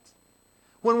us yet.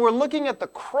 When we're looking at the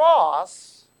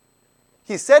cross,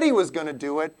 he said he was going to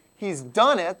do it, he's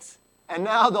done it, and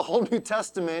now the whole New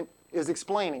Testament is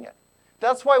explaining it.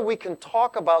 That's why we can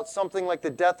talk about something like the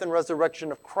death and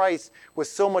resurrection of Christ with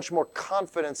so much more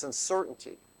confidence and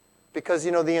certainty. Because,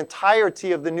 the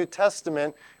entirety of the New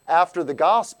Testament after the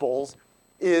Gospels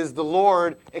is the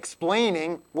Lord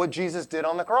explaining what Jesus did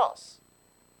on the cross.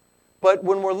 But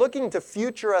when we're looking to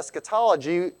future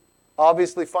eschatology,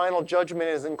 obviously final judgment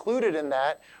is included in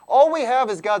that. All we have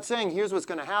is God saying, here's what's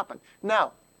going to happen.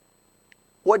 Now,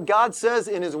 what God says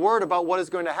in his word about what is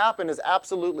going to happen is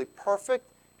absolutely perfect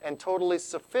and totally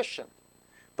sufficient.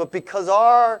 But because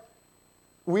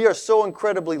we are so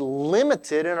incredibly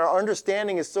limited and our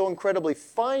understanding is so incredibly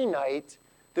finite,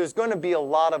 there's going to be a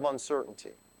lot of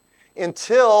uncertainty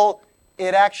until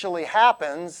it actually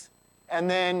happens, and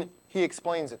then he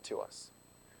explains it to us.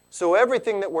 So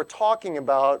everything that we're talking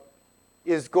about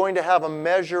is going to have a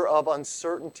measure of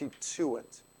uncertainty to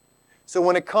it. So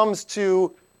when it comes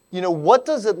to, what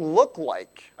does it look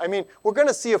like? I mean, we're going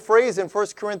to see a phrase in 1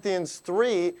 Corinthians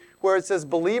 3 where it says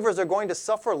believers are going to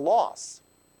suffer loss.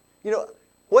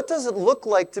 What does it look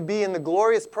like to be in the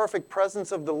glorious, perfect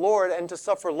presence of the Lord and to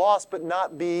suffer loss but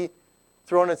not be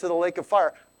thrown into the lake of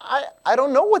fire? I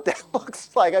don't know what that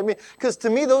looks like. I mean, because to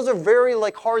me, those are very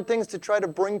hard things to try to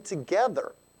bring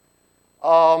together.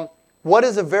 What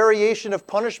is a variation of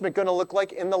punishment going to look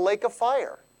like in the lake of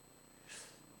fire?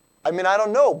 I mean, I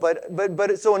don't know.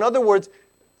 But so in other words,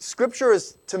 Scripture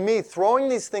is, to me, throwing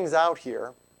these things out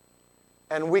here,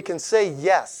 and we can say,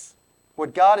 yes,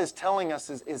 what God is telling us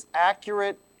is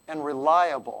accurate and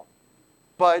reliable.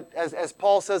 But as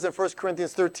Paul says in 1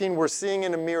 Corinthians 13, we're seeing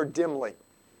in a mirror dimly.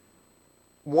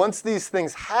 Once these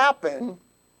things happen,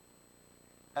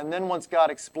 and then once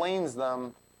God explains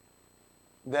them,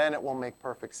 then it will make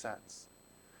perfect sense.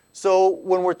 So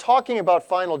when we're talking about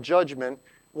final judgment,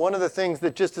 one of the things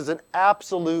that just is an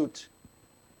absolute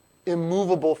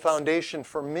immovable foundation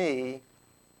for me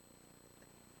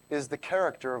is the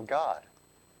character of God.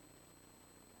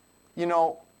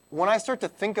 When I start to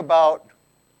think about,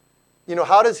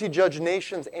 how does he judge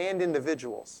nations and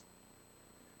individuals?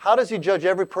 How does he judge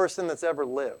every person that's ever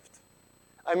lived?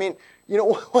 I mean,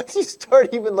 once you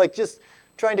start even just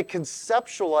trying to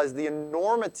conceptualize the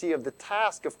enormity of the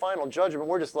task of final judgment,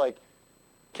 we're just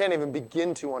can't even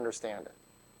begin to understand it.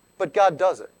 But God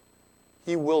does it.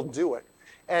 He will do it.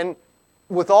 And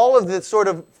with all of the sort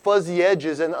of fuzzy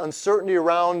edges and uncertainty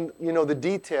around, the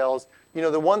details,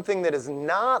 the one thing that is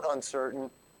not uncertain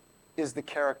is the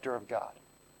character of God.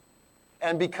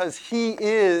 And because he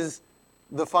is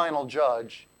the final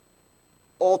judge,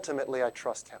 ultimately I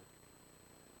trust him.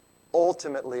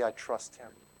 Ultimately I trust him.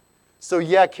 So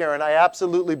yeah, Karen, I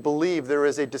absolutely believe there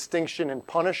is a distinction in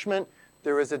punishment.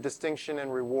 There is a distinction in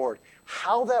reward.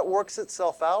 How that works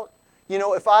itself out,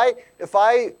 if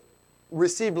I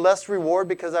received less reward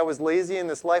because I was lazy in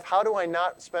this life, how do I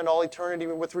not spend all eternity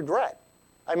with regret?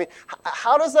 I mean,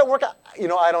 how does that work out?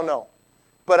 I don't know.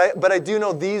 But I do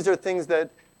know these are things that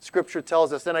Scripture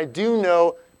tells us. And I do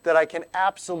know that I can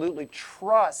absolutely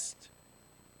trust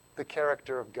the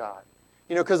character of God.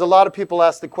 Because a lot of people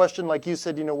ask the question, like you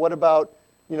said, what about,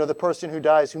 the person who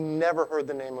dies who never heard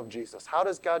the name of Jesus? How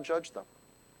does God judge them?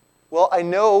 Well, I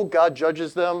know God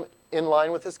judges them in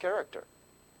line with his character.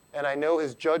 And I know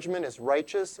his judgment is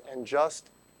righteous and just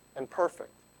and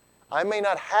perfect. I may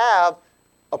not have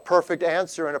a perfect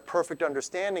answer and a perfect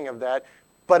understanding of that,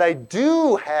 but I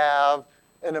do have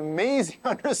an amazing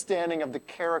understanding of the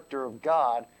character of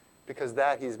God because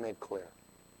that he's made clear.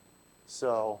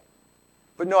 So,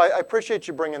 but no, I appreciate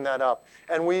you bringing that up.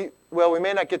 And we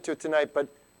may not get to it tonight, but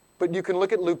you can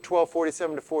look at Luke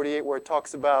 12:47-48 where it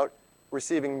talks about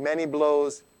receiving many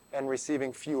blows and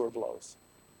receiving fewer blows.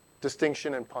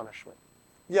 Distinction and punishment.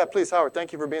 Yeah, please, Howard,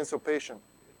 thank you for being so patient.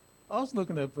 I was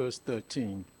looking at verse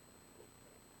 13.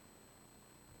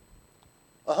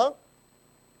 Uh-huh.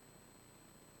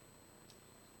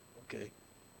 Okay.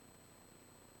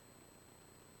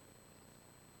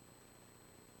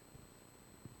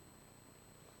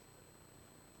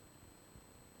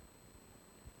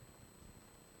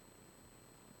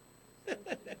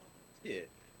 Yeah.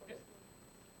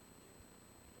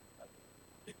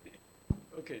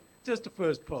 Okay, just the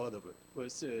first part of it, where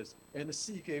it says, and the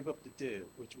sea gave up the dead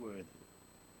which were in it.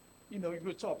 You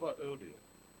were talking about earlier,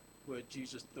 where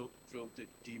Jesus drove the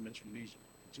demons from Egypt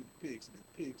to pigs, and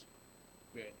the pigs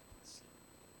ran.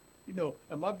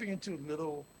 Am I being too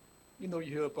little You know,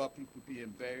 you hear about people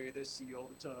being buried at sea all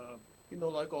the time. You know,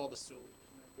 like all the soldiers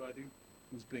and everybody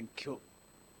who's been killed,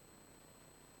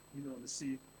 you know, in the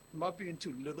sea. Am I being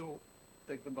too little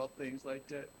thinking about things like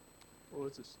that? Or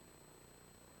is this?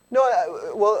 No,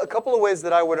 well, a couple of ways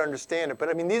that I would understand it, but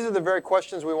I mean, these are the very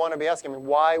questions we want to be asking. I mean,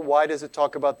 why does it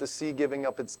talk about the sea giving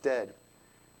up its dead?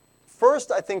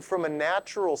 First, I think from a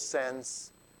natural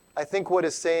sense, I think what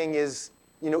it's saying is,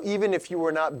 you know, even if you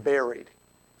were not buried,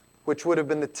 which would have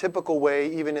been the typical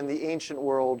way, even in the ancient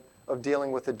world, of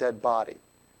dealing with a dead body.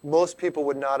 Most people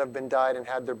would not have been died and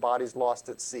had their bodies lost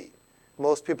at sea.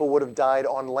 Most people would have died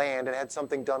on land and had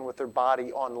something done with their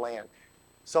body on land.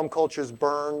 Some cultures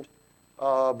burned,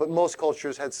 but most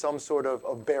cultures had some sort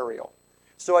of burial.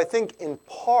 So I think in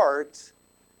part,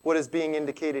 what is being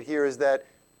indicated here is that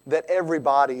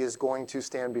everybody is going to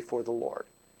stand before the Lord.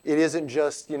 It isn't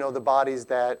just, you know, the bodies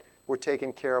that were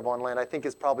taken care of on land. I think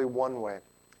is probably one way.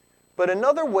 But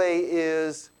another way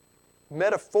is,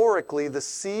 metaphorically, the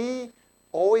sea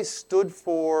always stood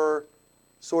for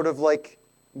sort of like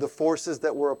the forces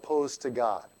that were opposed to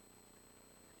God.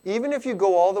 Even if you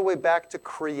go all the way back to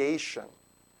creation,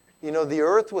 you know, the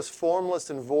earth was formless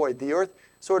and void. The earth,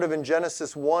 sort of in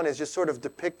Genesis 1, is just sort of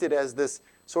depicted as this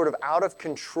sort of out of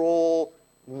control,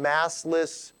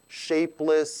 massless,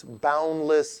 shapeless,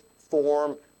 boundless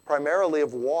form, primarily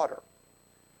of water.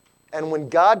 And when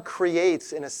God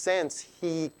creates, in a sense,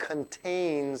 he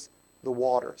contains the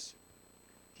waters.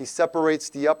 He separates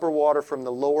the upper water from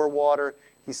the lower water.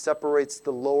 He separates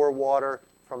the lower water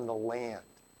from the land.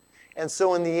 And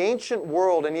so in the ancient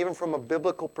world, and even from a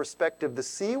biblical perspective, the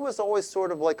sea was always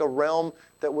sort of like a realm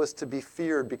that was to be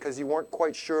feared because you weren't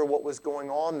quite sure what was going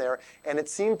on there. And it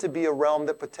seemed to be a realm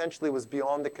that potentially was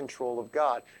beyond the control of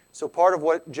God. So part of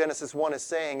what Genesis 1 is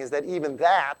saying is that even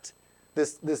that,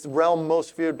 this realm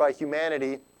most feared by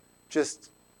humanity,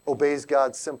 just obeys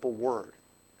God's simple word.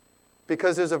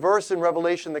 Because there's a verse in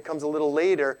Revelation that comes a little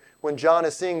later when John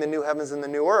is seeing the new heavens and the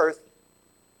new earth,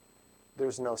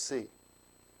 there's no sea.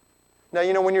 Now,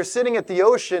 you know, when you're sitting at the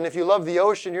ocean, if you love the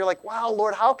ocean, you're like, wow,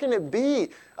 Lord, how can it be?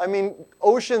 I mean,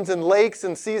 oceans and lakes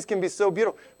and seas can be so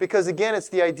beautiful. Because, again, it's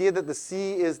the idea that the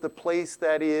sea is the place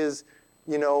that is,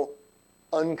 you know,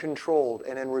 uncontrolled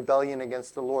and in rebellion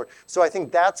against the Lord. So I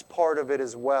think that's part of it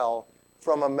as well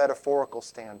from a metaphorical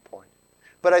standpoint.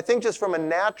 But I think just from a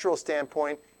natural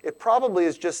standpoint, it probably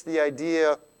is just the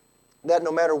idea that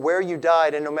no matter where you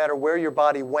died and no matter where your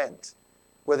body went,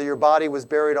 whether your body was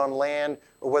buried on land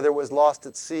or whether it was lost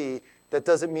at sea, that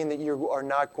doesn't mean that you are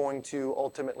not going to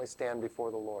ultimately stand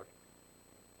before the Lord.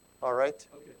 All right?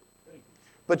 Okay, thank you.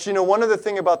 But you know, one other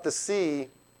thing about the sea,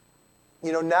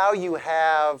 you know, now you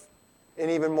have an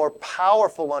even more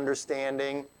powerful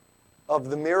understanding of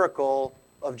the miracle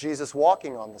of Jesus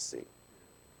walking on the sea.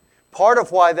 Part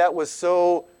of why that was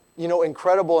so, you know,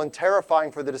 incredible and terrifying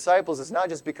for the disciples is not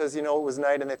just because, you know, it was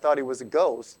night and they thought he was a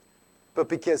ghost, but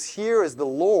because here is the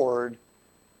Lord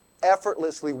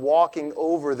effortlessly walking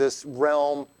over this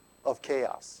realm of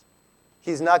chaos.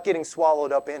 He's not getting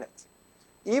swallowed up in it.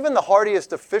 Even the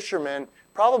hardiest of fishermen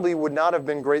probably would not have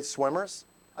been great swimmers.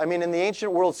 I mean, in the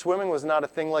ancient world, swimming was not a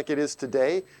thing like it is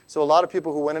today. So a lot of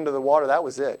people who went into the water, that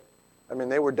was it. I mean,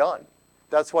 they were done.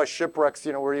 That's why shipwrecks,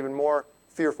 you know, were even more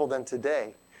fearful than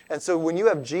today. And so when you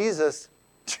have Jesus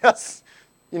just,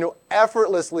 you know,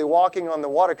 effortlessly walking on the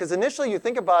water, because initially you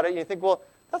think about it and you think, well,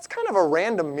 that's kind of a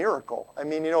random miracle. I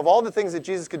mean, you know, of all the things that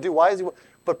Jesus could do, why is he?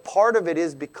 But part of it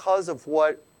is because of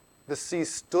what the sea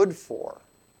stood for.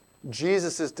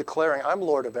 Jesus is declaring, I'm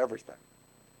Lord of everything.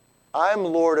 I'm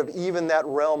Lord of even that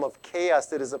realm of chaos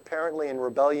that is apparently in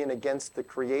rebellion against the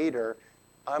Creator.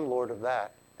 I'm Lord of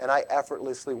that. And I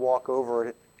effortlessly walk over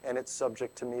it, and it's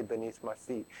subject to me beneath my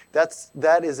feet.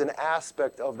 That is an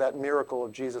aspect of that miracle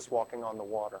of Jesus walking on the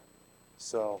water.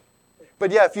 So,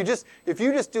 but yeah, if you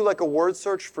just do like a word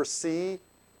search for sea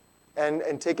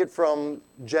and take it from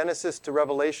Genesis to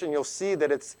Revelation, you'll see that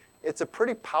it's a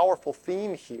pretty powerful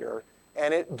theme here.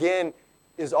 And it, again,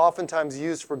 is oftentimes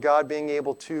used for God being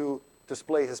able to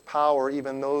display his power,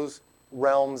 even those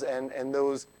realms and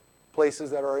those places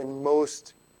that are in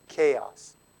most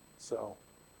chaos. So,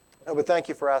 no, but thank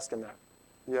you for asking that.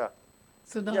 Yeah.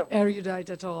 So not Yeah. erudite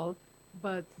at all,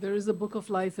 but there is a book of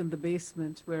life in the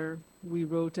basement where we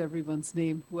wrote everyone's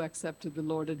name who accepted the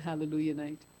Lord in Hallelujah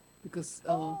Night. Because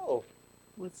Oh,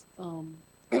 what's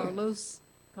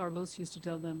Carlos used to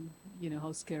tell them, you know,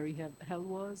 how scary hell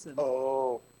was, and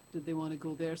oh. did they want to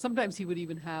go there? Sometimes he would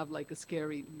even have like a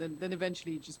scary. Then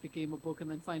eventually it just became a book, and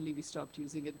then finally we stopped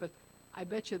using it. But I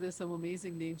bet you there's some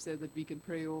amazing names there that we can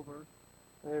pray over.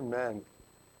 Amen.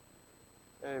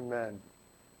 Amen.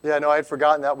 Yeah, no, I had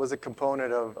forgotten that was a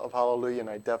component of Hallelujah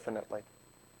Night, definitely.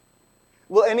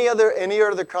 Well, any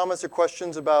other comments or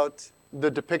questions about the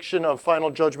depiction of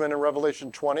final judgment in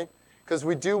Revelation 20? Because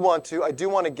I do want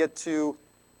to get to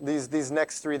these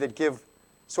next three that give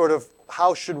sort of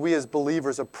how should we as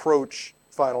believers approach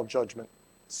final judgment.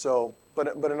 So,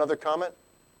 but another comment?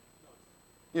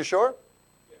 You sure?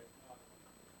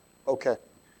 Okay.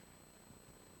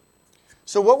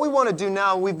 So what we want to do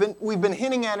now, we've been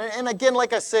hinting at it, and again,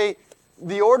 like I say,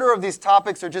 the order of these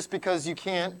topics are just because you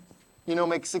can't,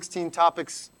 make 16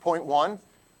 topics point one.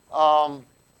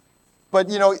 But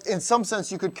in some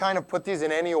sense, you could kind of put these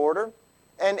in any order.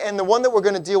 And the one that we're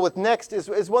going to deal with next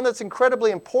is one that's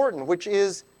incredibly important, which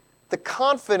is the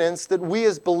confidence that we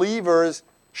as believers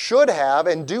should have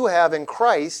and do have in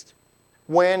Christ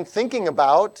when thinking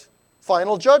about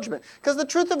final judgment. Because the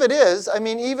truth of it is, I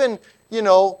mean, even,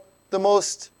 the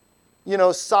most,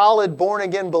 solid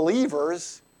born-again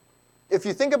believers, if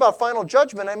you think about final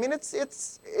judgment, I mean, it's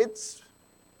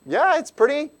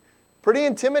pretty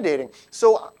intimidating.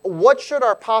 So what should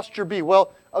our posture be?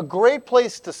 Well, a great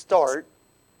place to start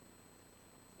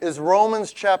is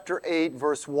Romans chapter 8,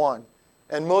 verse 1.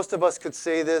 And most of us could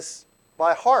say this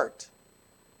by heart.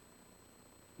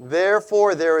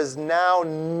 Therefore, there is now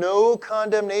no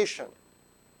condemnation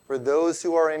for those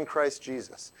who are in Christ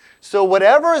Jesus. So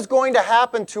whatever is going to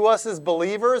happen to us as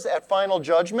believers at final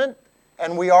judgment,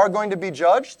 and we are going to be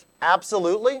judged,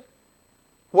 absolutely,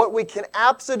 what we can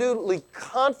absolutely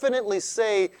confidently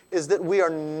say is that we are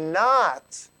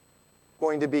not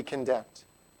going to be condemned.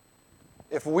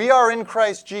 If we are in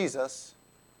Christ Jesus,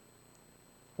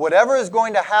 whatever is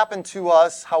going to happen to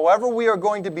us, however we are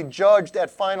going to be judged at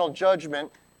final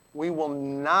judgment, we will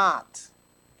not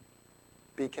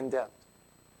be condemned.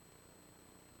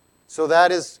 So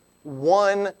that is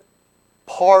one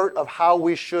part of how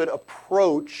we should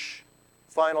approach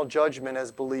final judgment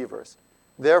as believers.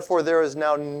 Therefore, there is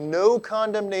now no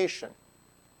condemnation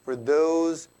for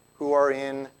those who are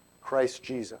in Christ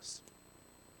Jesus.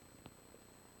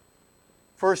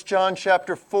 1 John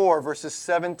chapter 4, verses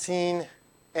 17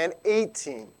 and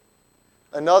 18.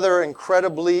 Another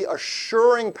incredibly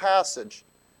assuring passage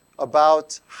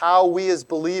about how we as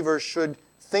believers should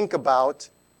think about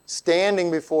standing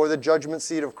before the judgment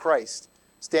seat of Christ,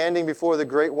 standing before the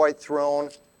great white throne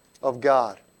of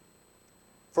God.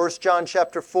 1 John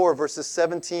chapter 4, verses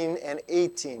 17 and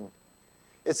 18.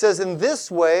 It says, "In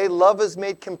this way, love is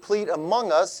made complete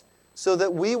among us, so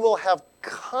that we will have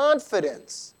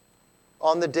confidence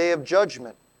on the day of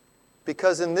judgment,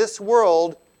 because in this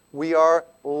world we are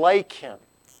like him."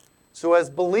 So as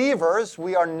believers,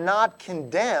 we are not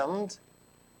condemned.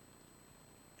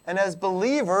 And as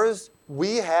believers,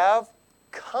 we have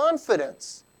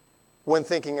confidence when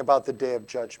thinking about the day of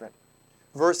judgment.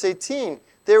 Verse 18,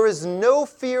 "There is no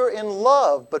fear in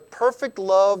love, but perfect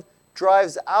love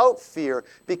drives out fear,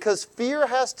 because fear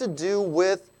has to do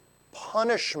with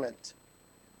punishment.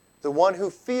 The one who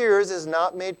fears is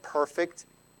not made perfect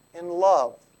in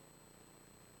love."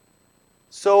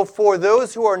 So for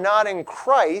those who are not in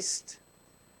Christ,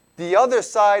 the other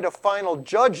side of final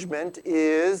judgment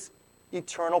is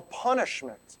eternal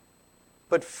punishment.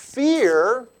 But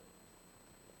fear,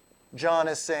 John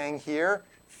is saying here,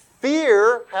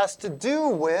 fear has to do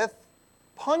with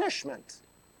punishment.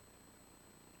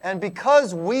 And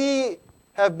because we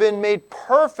have been made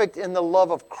perfect in the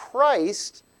love of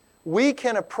Christ, we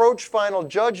can approach final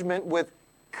judgment with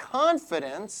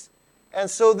confidence, and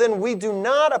so then we do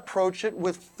not approach it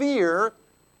with fear,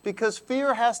 because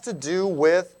fear has to do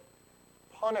with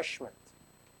punishment.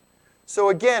 So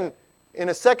again, in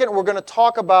a second we're going to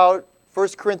talk about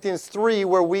 1 Corinthians 3,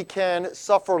 where we can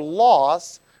suffer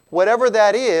loss. Whatever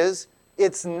that is,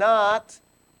 it's not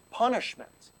punishment.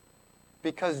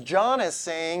 Because John is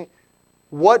saying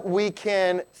what we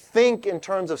can think in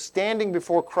terms of standing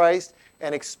before Christ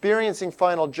and experiencing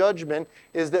final judgment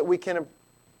is that we can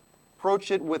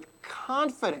approach it with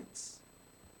confidence,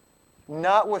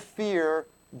 not with fear,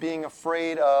 being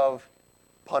afraid of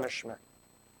punishment.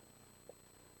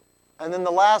 And then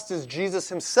the last is Jesus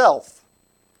himself.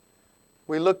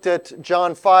 We looked at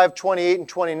John 5, 28 and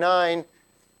 29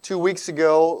 2 weeks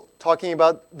ago, talking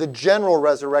about the general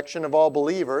resurrection of all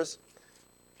believers.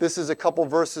 This is a couple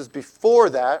verses before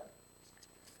that.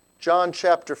 John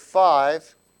chapter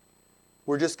 5,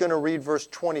 we're just going to read verse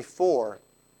 24.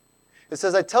 It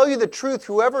says, "I tell you the truth,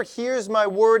 whoever hears my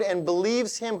word and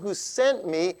believes him who sent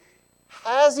me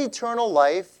has eternal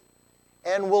life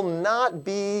and will not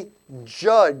be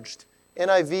judged."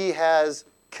 NIV has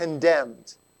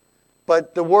condemned.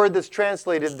 But the word that's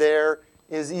translated there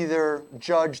is either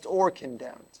judged or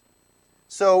condemned.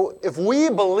 So if we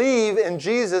believe in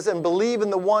Jesus and believe in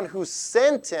the one who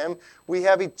sent him, we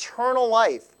have eternal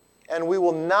life, and we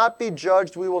will not be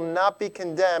judged, we will not be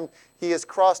condemned. He has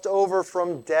crossed over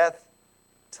from death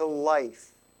to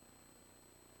life.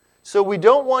 So we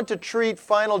don't want to treat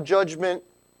final judgment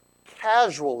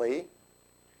casually.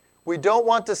 We don't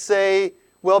want to say,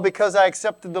 well, because I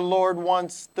accepted the Lord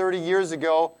once 30 years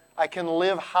ago, I can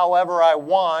live however I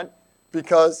want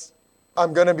because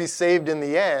I'm going to be saved in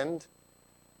the end.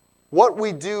 What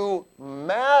we do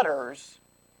matters,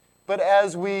 but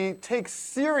as we take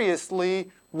seriously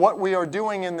what we are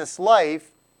doing in this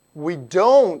life, we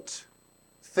don't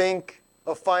think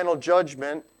of final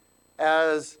judgment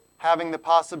as having the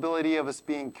possibility of us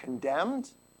being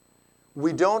condemned.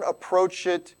 We don't approach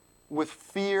it with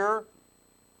fear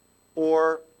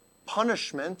or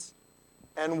punishment,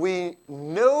 and we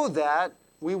know that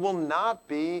we will not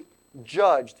be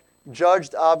judged.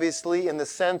 Judged, obviously, in the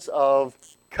sense of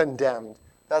condemned.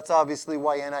 That's obviously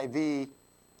why NIV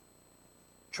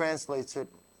translates it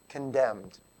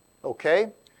condemned. Okay?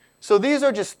 So these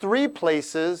are just 3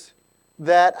 places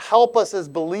that help us as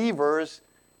believers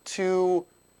to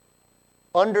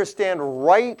understand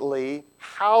rightly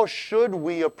how should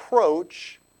we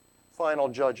approach final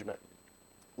judgment.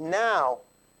 Now,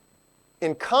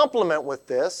 in complement with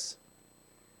this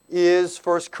is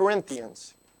 1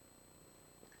 Corinthians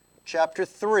chapter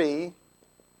 3,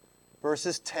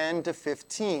 verses 10 to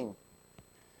 15.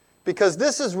 Because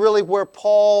this is really where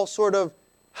Paul sort of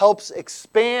helps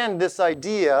expand this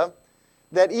idea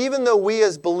that even though we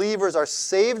as believers are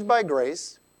saved by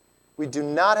grace, we do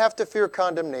not have to fear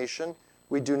condemnation.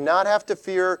 We do not have to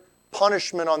fear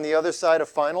punishment on the other side of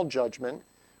final judgment.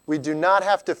 We do not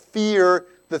have to fear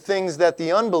the things that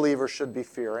the unbeliever should be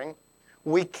fearing.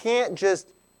 We can't just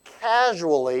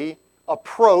casually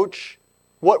approach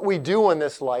what we do in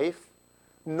this life,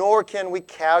 nor can we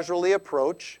casually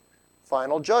approach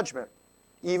final judgment.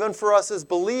 Even for us as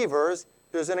believers,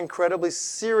 there's an incredibly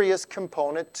serious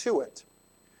component to it.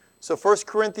 So 1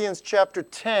 Corinthians chapter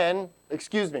 3,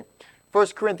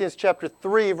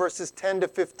 verses 10 to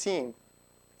 15.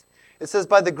 It says,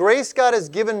 "By the grace God has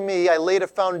given me, I laid a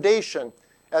foundation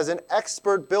as an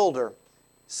expert builder.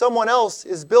 Someone else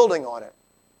is building on it.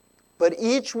 But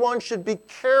each one should be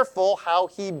careful how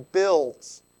he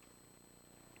builds."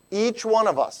 Each one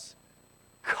of us,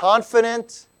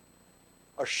 confident,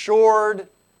 assured,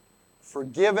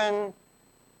 forgiven,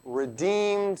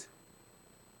 redeemed,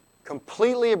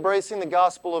 completely embracing the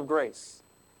gospel of grace.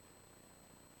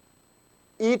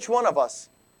 Each one of us,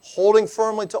 holding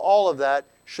firmly to all of that,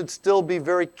 should still be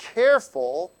very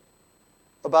careful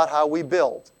about how we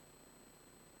build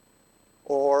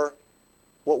or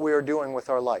what we are doing with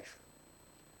our life.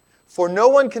 For no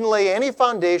one can lay any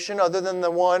foundation other than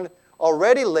the one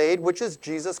already laid, which is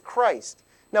Jesus Christ.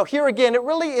 Now here again, it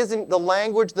really isn't the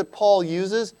language that Paul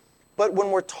uses, but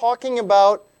when we're talking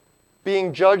about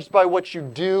being judged by what you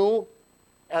do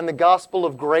and the gospel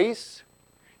of grace,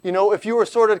 if you were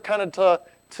sort of kind of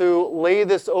to lay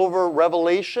this over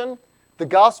Revelation, the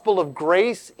gospel of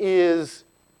grace is,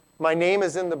 my name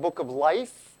is in the book of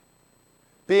life.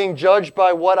 Being judged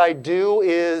by what I do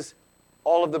is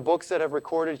all of the books that have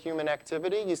recorded human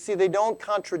activity. You see, they don't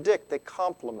contradict, they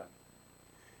complement.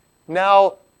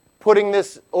 Now, putting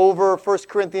this over 1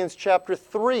 Corinthians chapter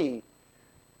 3,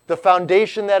 the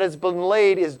foundation that has been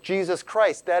laid is Jesus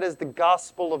Christ. That is the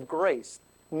gospel of grace.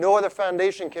 No other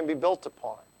foundation can be built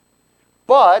upon.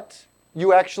 But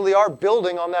you actually are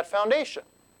building on that foundation.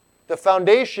 The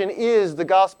foundation is the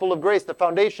gospel of grace. The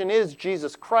foundation is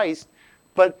Jesus Christ.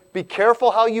 But be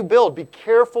careful how you build. Be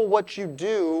careful what you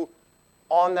do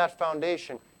on that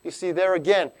foundation. You see, there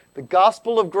again, the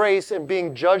gospel of grace and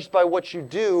being judged by what you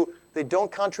do, they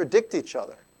don't contradict each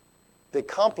other. They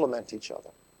complement each other.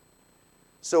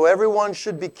 So everyone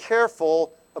should be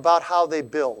careful about how they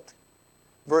build.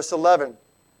 Verse 11,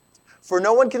 "For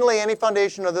no one can lay any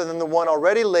foundation other than the one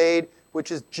already laid, which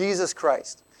is Jesus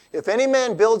Christ. If any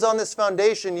man builds on this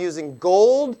foundation using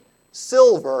gold,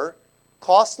 silver,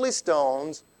 costly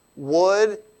stones,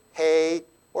 wood, hay,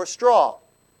 or straw,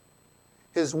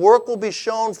 his work will be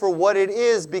shown for what it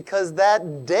is, because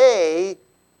that day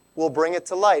will bring it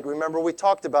to light." Remember, we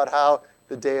talked about how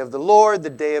the day of the Lord, the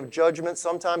day of judgment,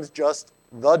 sometimes just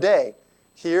the day.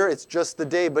 Here, it's just the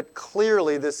day, but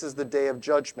clearly this is the day of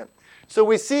judgment. So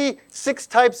we see 6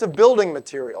 types of building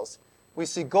materials. We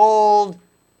see gold,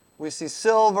 we see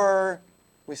silver,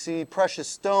 we see precious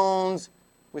stones,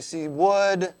 we see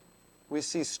wood, we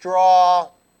see straw,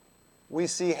 we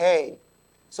see hay.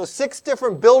 So 6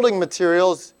 different building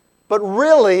materials, but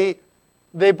really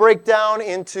they break down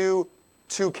into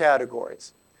 2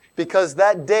 categories. because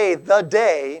that day, the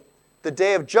day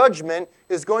of judgment,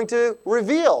 is going to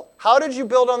reveal. How did you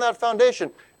build on that foundation?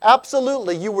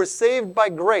 Absolutely, you were saved by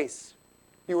grace.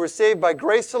 You were saved by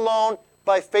grace alone,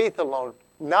 by faith alone,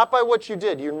 not by what you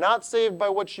did. You're not saved by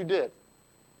what you did.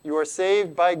 You are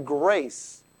saved by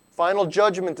grace. Final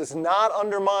judgment does not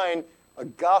undermine a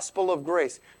gospel of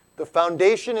grace. The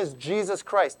foundation is Jesus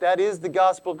Christ. That is the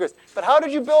gospel of grace. But how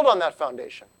did you build on that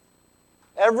foundation?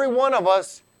 Every one of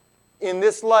us in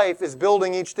this life is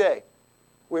building each day.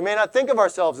 We may not think of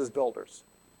ourselves as builders,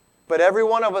 but every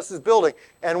one of us is building.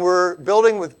 And we're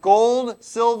building with gold,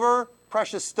 silver,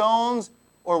 precious stones,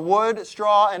 or wood,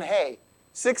 straw, and hay.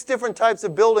 6 different types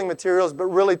of building materials, but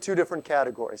really 2 different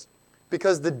categories.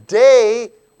 Because the day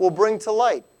will bring to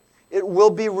light. It will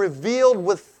be revealed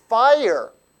with fire.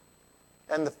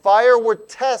 And the fire will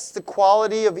test the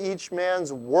quality of each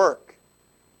man's work.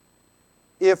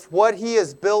 If what he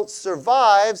has built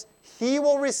survives, he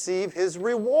will receive his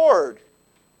reward.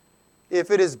 If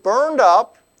it is burned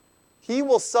up, he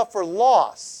will suffer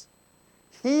loss.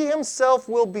 He himself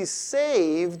will be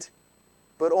saved,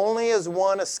 but only as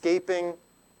one escaping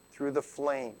through the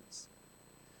flames.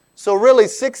 So really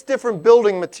 6 different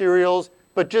building materials,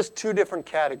 but just 2 different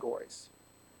categories.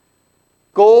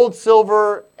 Gold,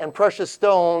 silver, and precious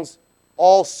stones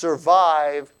all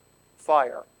survive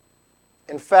fire.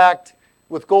 In fact,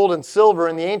 with gold and silver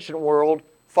in the ancient world,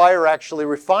 fire actually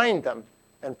refined them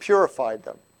and purified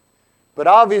them. But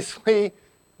obviously,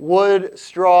 wood,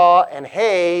 straw, and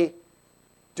hay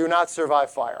do not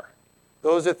survive fire.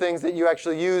 Those are things that you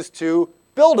actually use to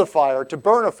build a fire, to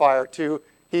burn a fire, to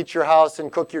heat your house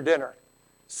and cook your dinner.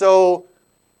 So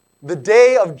the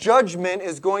day of judgment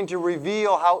is going to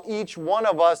reveal how each one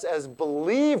of us as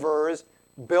believers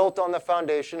built on the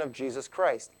foundation of Jesus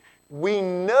Christ. We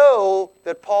know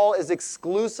that Paul is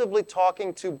exclusively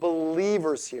talking to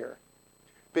believers here,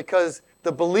 because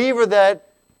the believer that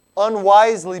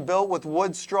unwisely built with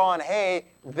wood, straw, and hay,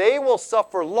 they will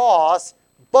suffer loss,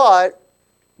 but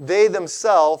they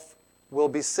themselves will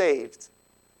be saved.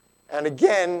 And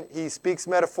again, he speaks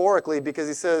metaphorically because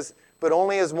he says, but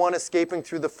only as one escaping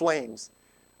through the flames.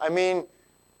 I mean,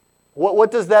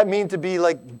 what does that mean to be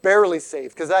like barely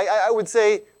saved? Because I would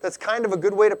say that's kind of a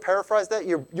good way to paraphrase that.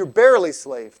 You're barely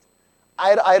saved.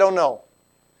 I don't know.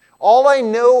 All I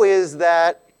know is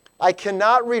that I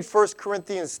cannot read 1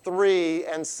 Corinthians 3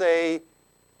 and say,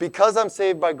 because I'm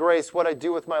saved by grace, what I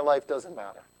do with my life doesn't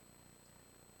matter.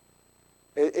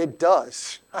 It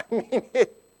does. I mean,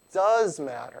 it does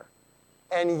matter.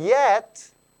 And yet,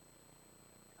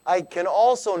 I can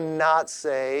also not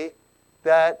say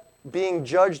that being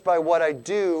judged by what I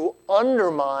do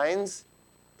undermines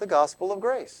the gospel of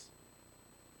grace.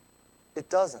 It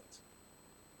doesn't.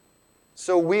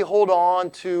 So we hold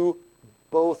on to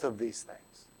both of these things.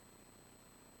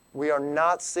 We are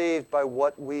not saved by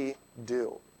what we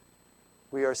do.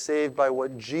 We are saved by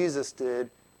what Jesus did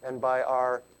and by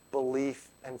our belief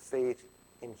and faith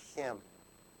in him.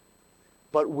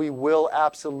 But we will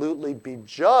absolutely be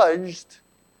judged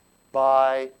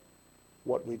by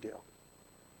what we do.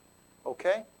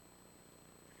 Okay?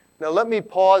 Now let me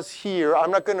pause here.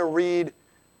 I'm not going to read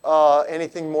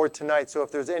anything more tonight, so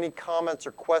if there's any comments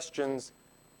or questions,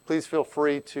 please feel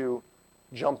free to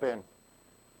jump in.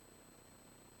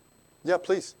 Yeah,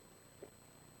 please.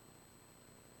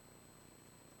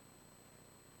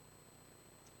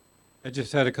 I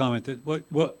just had a comment that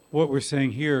what we're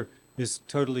saying here is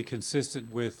totally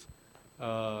consistent with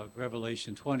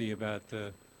Revelation 20 about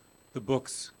the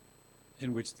books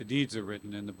in which the deeds are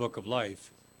written in the book of life,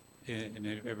 and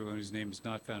everyone whose name is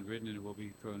not found written in it will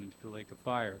be thrown into the lake of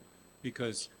fire.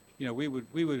 Because we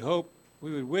would hope,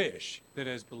 we would wish that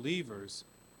as believers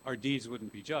our deeds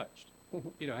wouldn't be judged.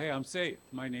 Hey, I'm saved.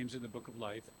 My name's in the book of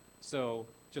life. So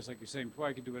just like you're saying before,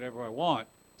 I can do whatever I want,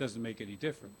 doesn't make any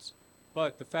difference.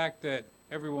 But the fact that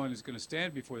everyone is going to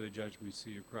stand before the judgment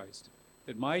seat of Christ,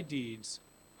 that my deeds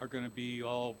are going to be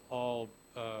all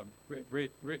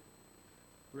read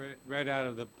out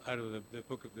of the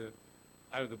book of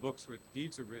out of the books where the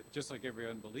deeds are written, just like every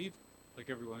unbeliever, like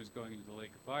everyone who's going into the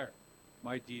lake of fire.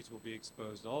 My deeds will be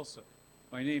exposed also.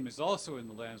 My name is also in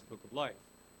the Lamb's Book of Life.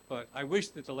 But I wish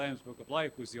that the Lamb's Book of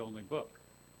Life was the only book.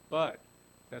 But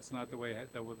that's not the way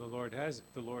that the Lord has it.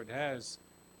 The Lord has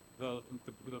the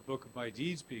book of my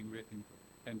deeds being written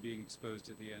and being exposed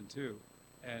at the end too.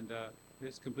 And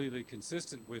it's completely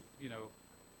consistent with,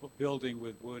 building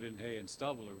with wood and hay and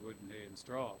stubble, or wood and hay and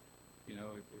straw.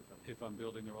 If I'm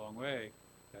building the wrong way,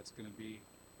 that's going to be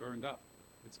burned up.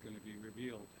 It's going to be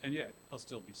revealed. And yet, I'll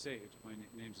still be saved. My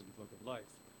name's in the book of life.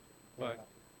 But,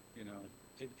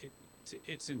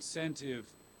 it's incentive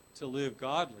to live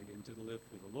godly and to live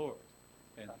for the Lord,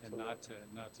 and not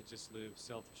to just live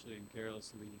selfishly and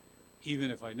carelessly,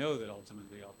 even if I know that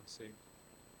ultimately I'll be saved.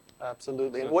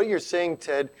 Absolutely. And what you're saying,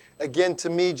 Ted, again, to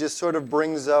me, just sort of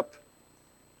brings up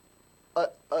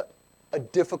a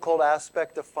difficult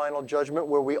aspect of final judgment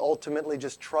where we ultimately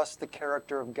just trust the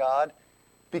character of God.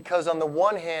 Because on the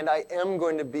one hand, I am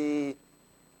going to be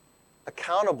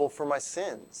accountable for my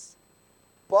sins.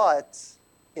 But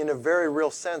in a very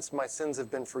real sense, my sins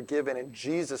have been forgiven, and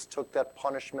Jesus took that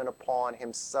punishment upon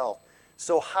himself.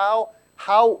 So how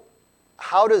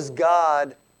does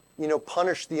God,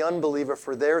 punish the unbeliever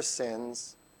for their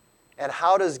sins? And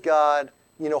how does God,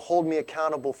 hold me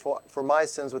accountable for my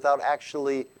sins without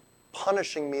actually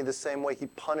punishing me the same way he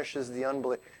punishes the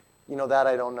unbeliever? That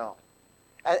I don't know.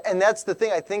 And that's the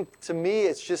thing. I think, to me,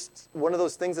 it's just one of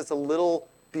those things that's a little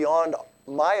beyond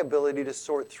my ability to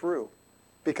sort through.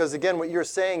 Because, again, what you're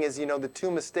saying is, the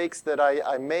two mistakes that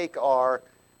I make are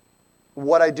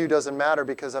what I do doesn't matter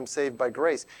because I'm saved by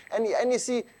grace. And you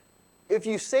see, if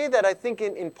you say that, I think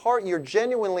in part you're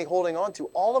genuinely holding on to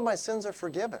all of my sins are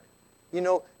forgiven.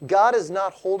 God is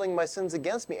not holding my sins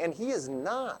against me, and he is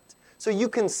not. So you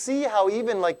can see how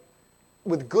even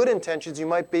with good intentions, you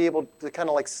might be able to kind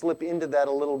of slip into that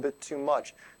a little bit too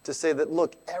much. To say that,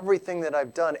 look, everything that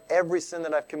I've done, every sin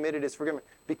that I've committed is forgiven,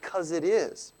 because it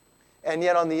is. And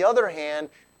yet, on the other hand,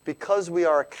 because we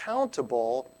are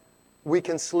accountable, we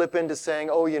can slip into saying,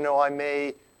 oh, I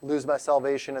may lose my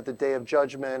salvation at the day of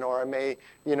judgment, or I may,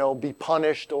 be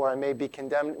punished, or I may be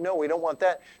condemned. No, we don't want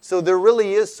that. So there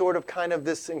really is sort of kind of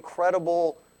this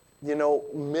incredible,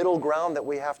 middle ground that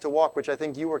we have to walk, which I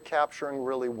think you were capturing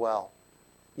really well.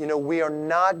 We are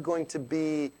not going to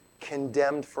be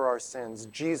condemned for our sins.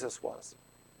 Jesus was.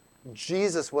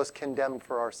 Jesus was condemned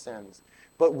for our sins.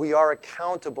 But we are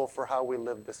accountable for how we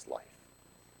live this life.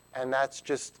 And that's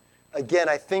just, again,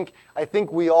 I think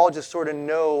we all just sort of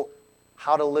know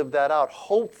how to live that out,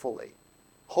 hopefully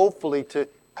to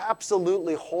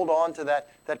absolutely hold on to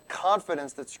that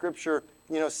confidence that Scripture,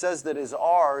 says that is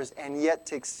ours, and yet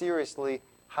take seriously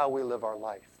how we live our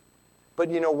life. But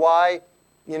why?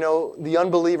 The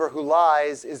unbeliever who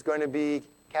lies is going to be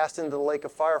cast into the lake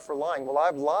of fire for lying. Well,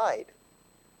 I've lied.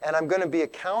 And I'm going to be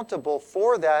accountable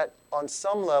for that on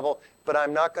some level, but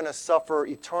I'm not going to suffer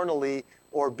eternally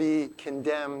or be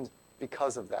condemned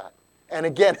because of that. And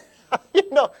again,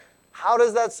 how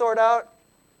does that sort out?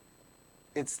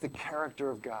 It's the character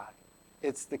of God.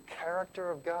 It's the character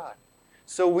of God.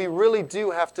 So we really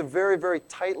do have to very, very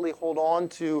tightly hold on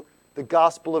to the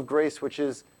gospel of grace, which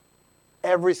is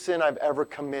every sin I've ever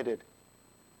committed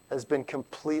has been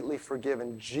completely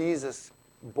forgiven. Jesus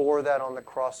bore that on the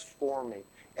cross for me.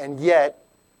 And yet,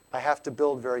 I have to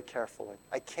build very carefully.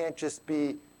 I can't just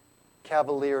be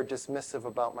cavalier or dismissive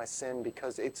about my sin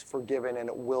because it's forgiven and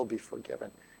it will be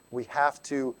forgiven. We have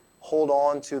to hold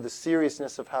on to the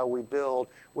seriousness of how we build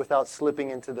without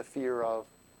slipping into the fear of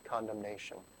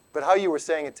condemnation. But how you were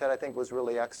saying it, Ted, I think was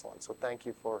really excellent. So thank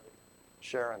you for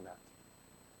sharing that.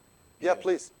 Yeah,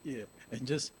 please. Yeah, and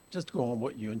just to go on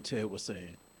what you and Ted were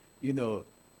saying, you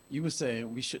were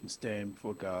saying we shouldn't stand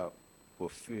before God for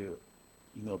fear,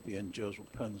 being judged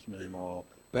with punishment and all.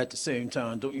 But at the same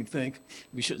time, don't you think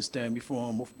we shouldn't stand before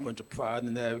him with a bunch of pride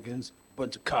and arrogance, a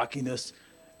bunch of cockiness?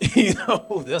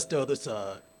 That's the other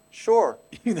side. Sure.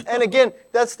 And again,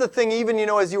 that's the thing, even,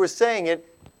 as you were saying it,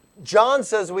 John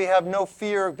says we have no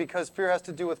fear because fear has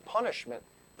to do with punishment.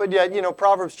 But yet,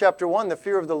 Proverbs chapter 1, the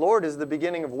fear of the Lord is the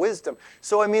beginning of wisdom.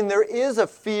 So, there is a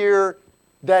fear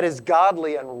that is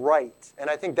godly and right. And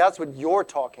I think that's what you're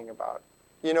talking about.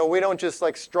 We don't just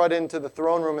strut into the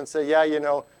throne room and say, yeah,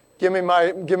 give me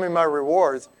my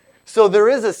rewards. So there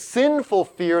is a sinful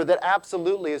fear that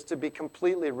absolutely is to be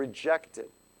completely rejected.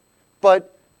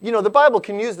 But, the Bible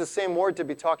can use the same word to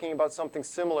be talking about something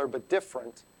similar but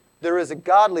different. There is a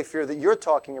godly fear that you're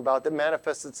talking about that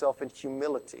manifests itself in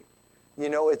humility.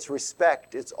 It's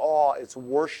respect, it's awe, it's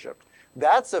worship.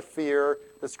 That's a fear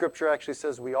that Scripture actually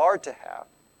says we are to have.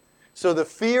 So the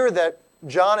fear that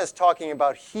John is talking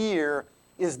about here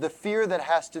is the fear that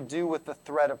has to do with the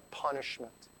threat of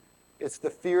punishment. It's the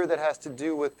fear that has to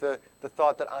do with the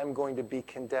thought that I'm going to be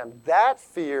condemned. That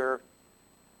fear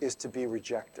is to be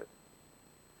rejected.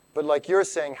 But like you're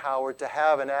saying, Howard, to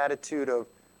have an attitude of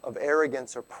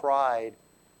arrogance or pride,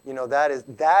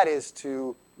 that is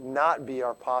to not be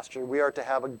our posture. We are to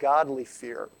have a godly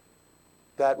fear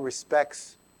that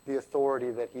respects the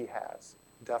authority that he has,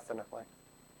 definitely.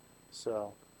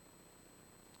 So,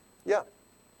 yeah.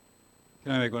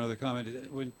 Can I make one other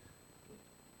comment? When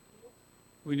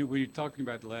you're talking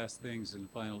about the last things and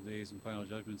final days and final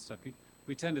judgment stuff,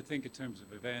 we tend to think in terms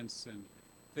of events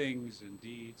things and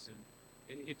deeds, and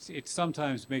it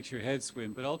sometimes makes your head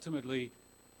swim, but ultimately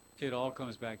it all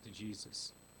comes back to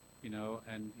Jesus,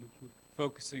 and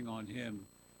focusing on him.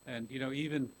 And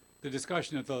even the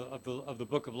discussion of the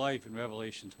book of life in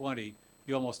Revelation 20,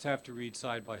 you almost have to read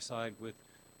side by side with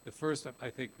the first, I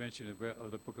think, mention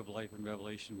of the book of life in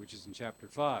Revelation, which is in chapter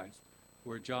 5,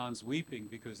 where John's weeping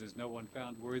because there's no one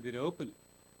found worthy to open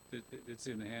it. It's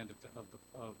in the hand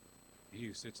of he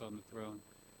who sits on the throne.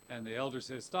 And the elder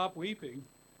says, "Stop weeping.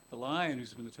 The lion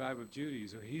who's from the tribe of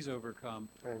Judah, he's overcome."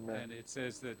 Amen. And it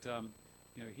says that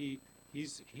he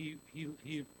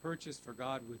purchased for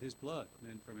God with his blood,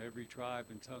 men from every tribe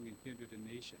and tongue and kindred and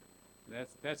nation. And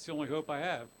that's the only hope I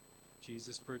have.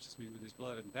 Jesus purchased me with his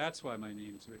blood, and that's why my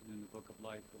name is written in the book of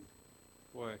life. And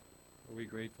boy, are we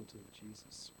grateful to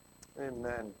Jesus.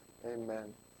 Amen.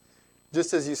 Amen.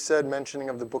 Just as you said, mentioning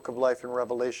of the book of life in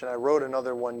Revelation, I wrote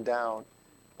another one down.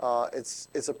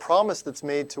 It's a promise that's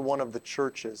made to one of the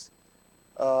churches.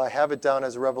 I have it down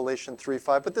as Revelation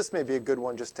 3:5, but this may be a good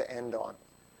one just to end on.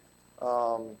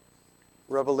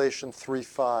 Revelation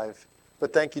 3:5.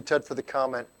 But thank you, Ted, for the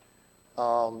comment.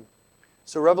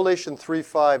 So Revelation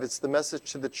 3:5, it's the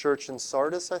message to the church in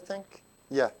Sardis, I think.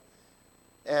 Yeah.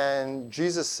 And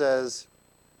Jesus says,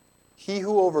 "He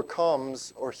who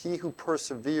overcomes, or he who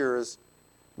perseveres,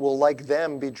 will like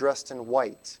them be dressed in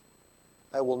white.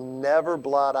 I will never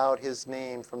blot out his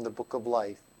name from the book of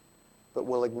life, but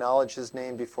will acknowledge his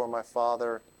name before my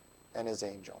Father and his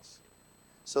angels."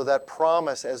 So that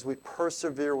promise, as we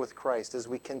persevere with Christ, as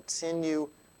we continue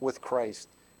with Christ,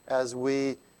 as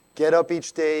we get up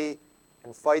each day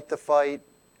and fight the fight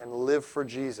and live for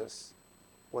Jesus,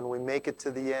 when we make it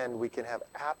to the end, we can have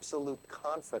absolute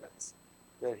confidence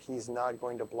that he's not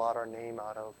going to blot our name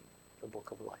out of the book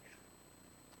of life.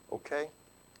 Okay?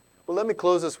 Well, let me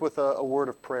close this with a word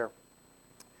of prayer.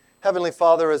 Heavenly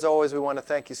Father, as always, we want to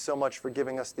thank you so much for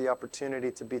giving us the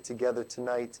opportunity to be together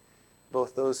tonight,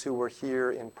 both those who were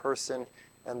here in person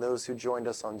and those who joined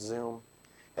us on Zoom.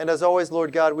 And as always,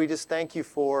 Lord God, we just thank you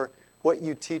for what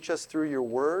you teach us through your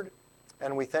word,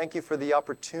 and we thank you for the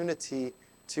opportunity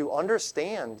to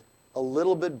understand a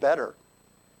little bit better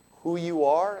who you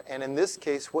are, and in this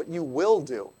case, what you will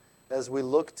do as we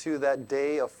look to that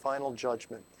day of final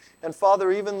judgment. And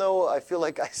Father, even though I feel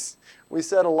like we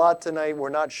said a lot tonight, we're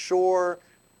not sure,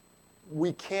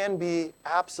 we can be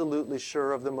absolutely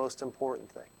sure of the most important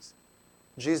things.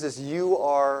 Jesus, you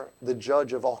are the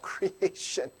judge of all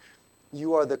creation.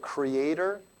 You are the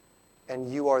creator,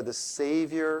 and you are the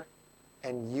savior,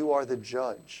 and you are the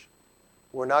judge.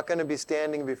 We're not going to be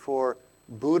standing before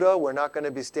Buddha. We're not going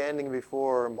to be standing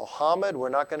before Muhammad. We're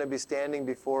not going to be standing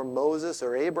before Moses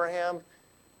or Abraham.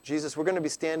 Jesus, we're going to be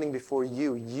standing before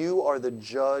you. You are the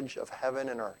judge of heaven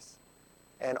and earth.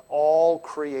 And all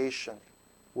creation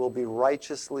will be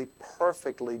righteously,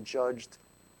 perfectly judged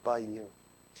by you.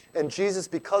 And Jesus,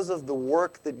 because of the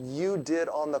work that you did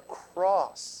on the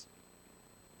cross,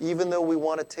 even though we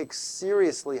want to take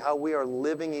seriously how we are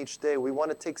living each day, we want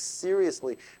to take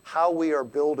seriously how we are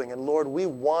building. And Lord, we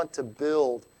want to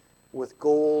build with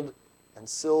gold and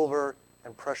silver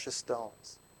and precious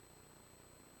stones.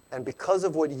 And because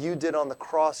of what you did on the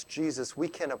cross, Jesus, we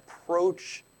can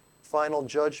approach final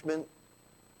judgment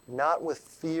not with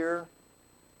fear,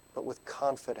 but with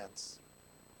confidence.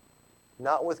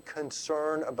 Not with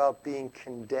concern about being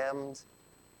condemned,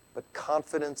 but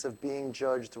confidence of being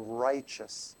judged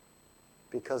righteous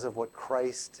because of what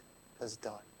Christ has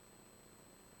done.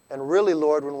 And really,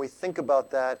 Lord, when we think about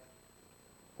that,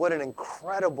 what an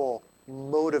incredible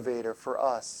motivator for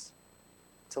us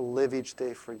to live each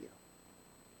day for you.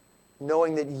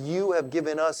 Knowing that you have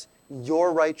given us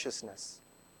your righteousness.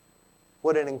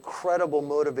 What an incredible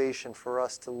motivation for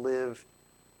us to live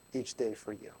each day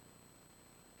for you.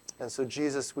 And so,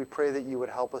 Jesus, we pray that you would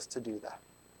help us to do that.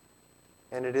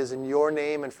 And it is in your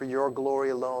name and for your glory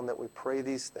alone that we pray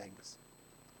these things.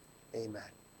 Amen.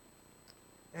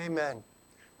 Amen.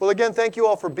 Well, again, thank you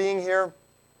all for being here.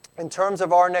 In terms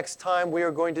of our next time, we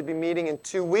are going to be meeting in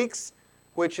 2 weeks,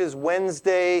 which is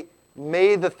Wednesday,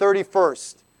 May the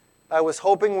 31st. I was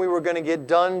hoping we were going to get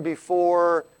done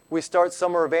before we start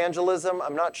summer evangelism.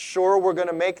 I'm not sure we're going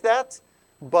to make that,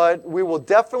 but we will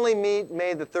definitely meet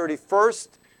May the 31st.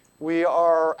 We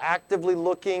are actively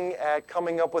looking at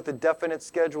coming up with a definite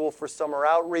schedule for summer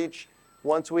outreach.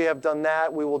 Once we have done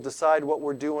that, we will decide what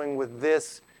we're doing with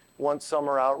this once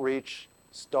summer outreach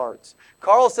starts.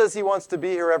 Carl says he wants to be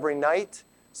here every night,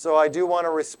 so I do want to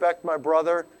respect my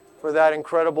brother for that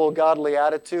incredible godly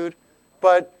attitude.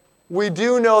 But we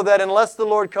do know that unless the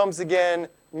Lord comes again,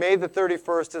 May the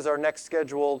 31st is our next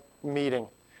scheduled meeting.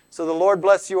 So the Lord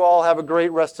bless you all. Have a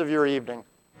great rest of your evening.